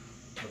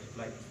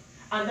 Multiply it.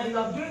 And then you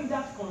are doing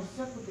that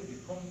consecutively,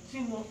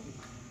 continuously.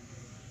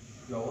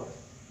 You are what?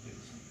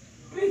 Rich.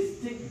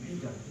 Please take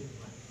big and take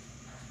life.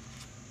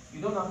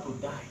 You don't have to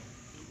die.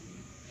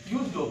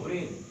 Use your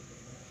brain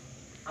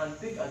and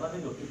take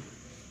advantage of people.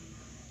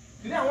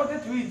 Today I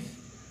wanted to eat.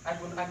 I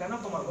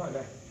cannot come and go and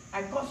die.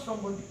 I caught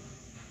somebody.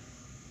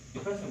 The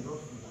person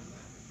brought food.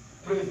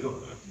 Praise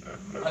God.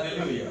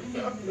 Hallelujah.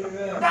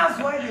 That's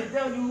why they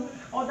tell you,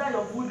 order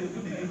your food, they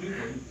do the delivery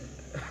for you.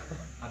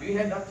 Have you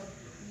heard that?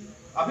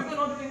 Are people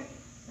not doing it?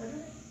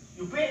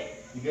 You pay,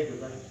 you get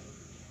your life.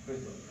 Praise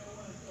God.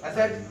 I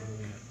said,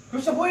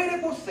 Bishop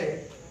Oyedepo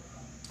said,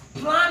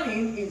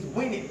 planning is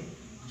winning,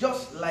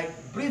 just like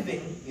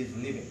breathing is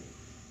living.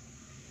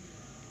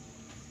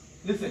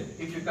 Listen,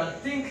 if you can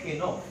think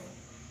enough,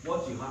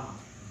 what you have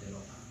is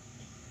enough.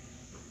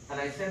 And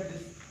I said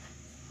this,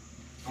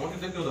 I want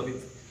you to take note of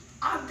it.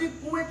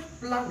 Adequate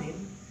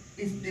planning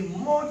is the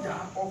mother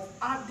of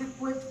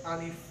adequate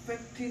and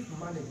effective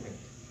management.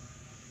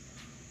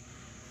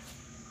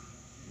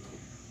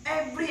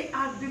 Every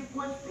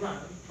adequate plan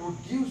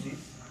produces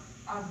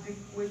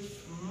adequate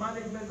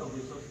management of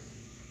resources.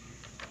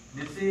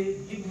 They say,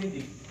 give me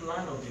the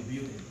plan of the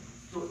building.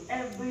 So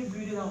every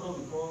building has what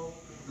we call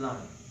plan.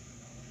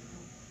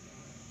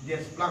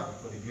 There's plan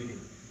for the building.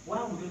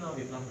 Why would you not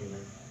have a plan for your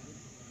life?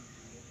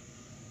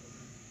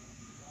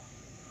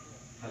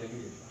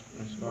 Hallelujah.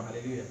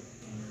 Hallelujah.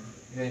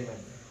 Amen.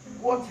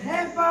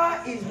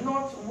 Whatever is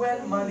not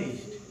well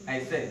managed,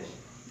 I said,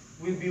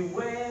 will be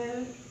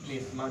well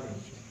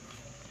mismanaged.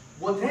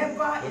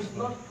 Whatever is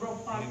not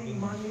properly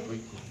managed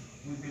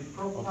will be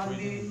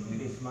properly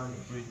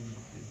mismanaged.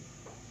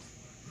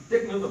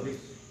 Take note of this.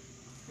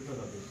 Take note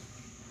of this.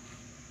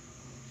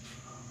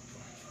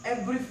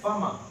 Every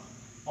farmer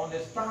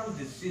understands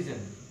the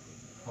season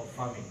of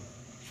farming.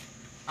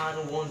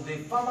 And once the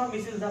farmer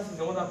misses that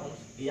season, what happens?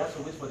 He has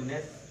to wait for the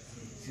next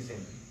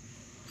season.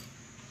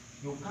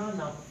 You can't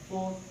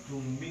afford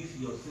to miss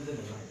your season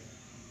in life.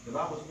 The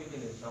Bible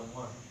speaking in Psalm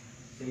 1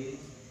 says,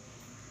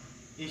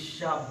 it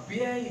shall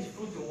bear its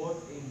fruit in what?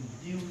 In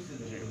due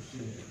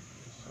season.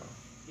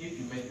 If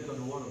you meditate on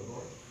the word of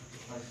God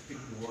and speak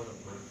the word of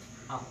God,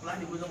 apply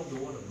the wisdom of the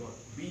word of God.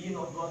 Be ye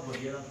not God, but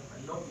hearers,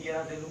 and not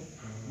hearers alone,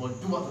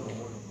 but doers of the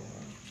word of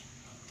God.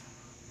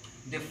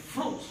 The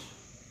fruit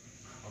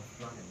of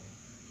planning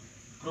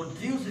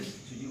produces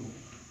to you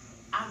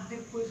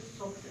adequate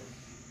success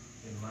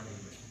in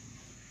management.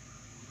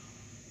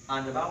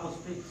 And the Bible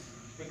speaks,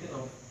 speaking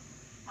of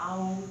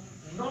how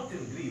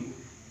nothing grew,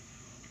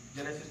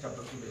 Genesis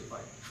chapter 2 verse 5,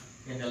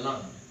 in the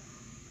land.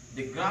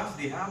 The grass,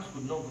 the herbs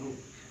could not grow.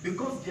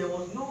 Because there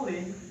was no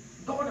rain,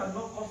 God had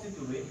not caused it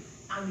to rain,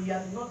 and he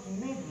had not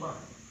made man.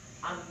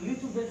 And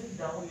little verses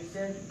down, he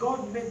said,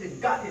 God made the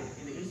garden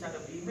in the east side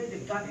of, he made the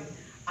garden,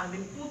 and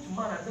he put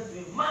man and said to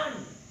him, man,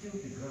 till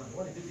the ground.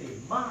 What did he say?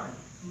 Man,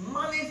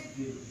 manage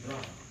the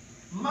ground,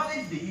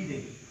 manage the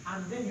eating,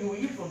 and then you will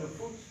eat from the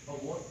fruit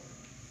of what?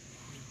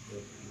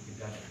 The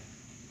garden.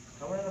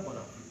 Can we have one?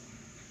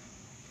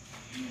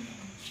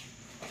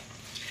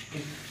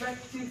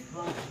 Effective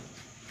planning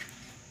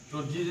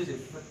produces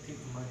effective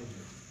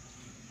management.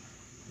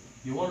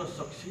 You want to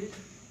succeed?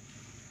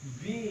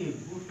 Be a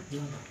good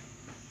planner.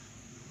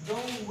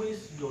 Don't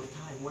waste your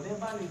time.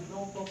 Whatever is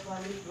not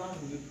properly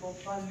planned will be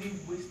properly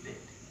wasted.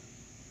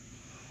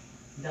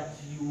 That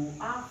you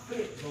have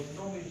faith does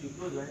not mean you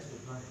close your eyes to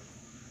plan.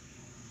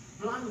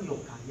 Plan your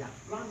career,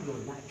 plan your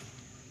life,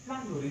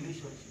 plan your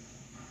relationship,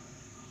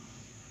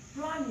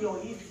 plan your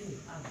eating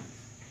habits,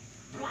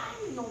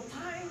 plan your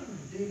time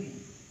daily.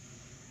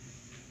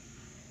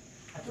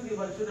 I told you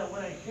about it so that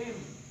when I came,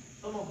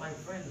 some of my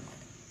friends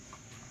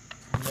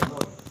in the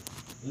Lord,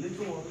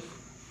 little ones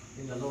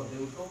in the Lord, they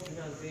would come to me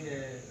and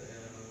say,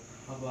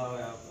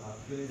 Papa, I'm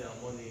feeling their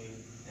money,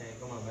 and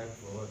come and buy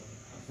for us.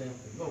 I said,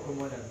 go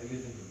come on and say,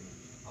 listen to me.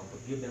 I will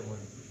give them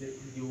money. He said,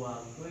 you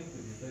are going to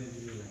destroy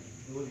this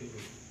life. What do you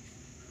do?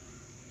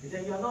 He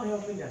said, you are not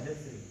helping their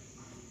destiny.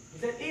 He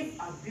said,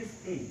 if at this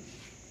age,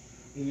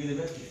 in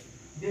university,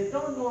 they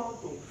don't know how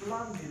to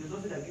plan the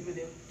resources that are given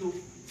them to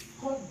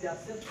cut their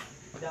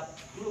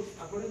clothes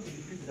according to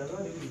the people that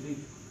are able to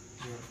live.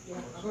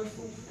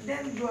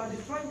 Then you are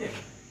destroying them.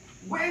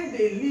 When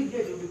they leave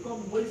here, they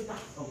become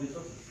wasters of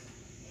resources.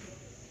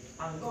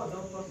 And God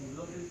don't trust his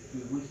resources to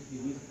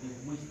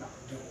waster.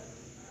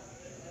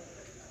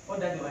 What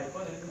that do I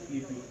call it? If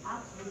you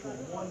ask me for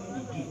money,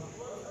 you give.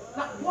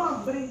 Now go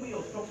and bring me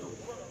your structure.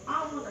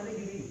 How much are they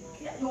giving you?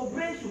 Yeah, your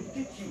brain should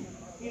teach you.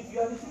 If you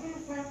are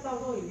receiving 5,000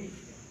 a week,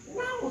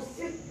 now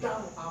sit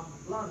down and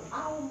plan.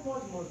 How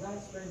much must I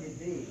spend a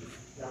day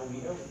that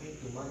will help me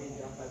to manage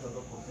that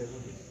 5,000 for 7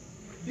 days?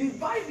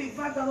 Divide the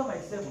 5,000 by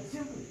 7,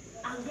 simply.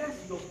 And guess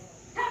your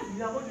that is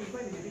what you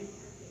spend in a day.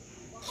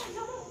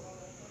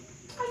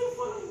 Are you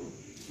following me?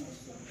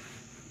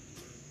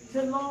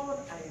 Say, Lord,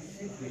 I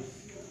seek grace.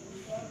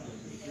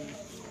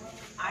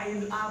 I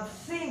have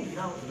seen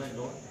now tonight,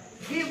 Lord.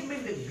 Give me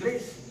the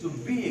grace to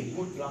be a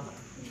good planner.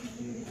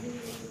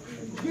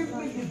 Give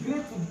me the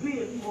grace to be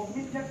a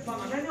committed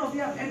planner. Many of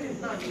you have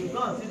ended now. You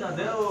go and sit and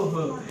say,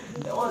 oh,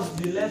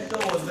 the lesson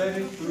was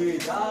very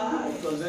sweet. It was very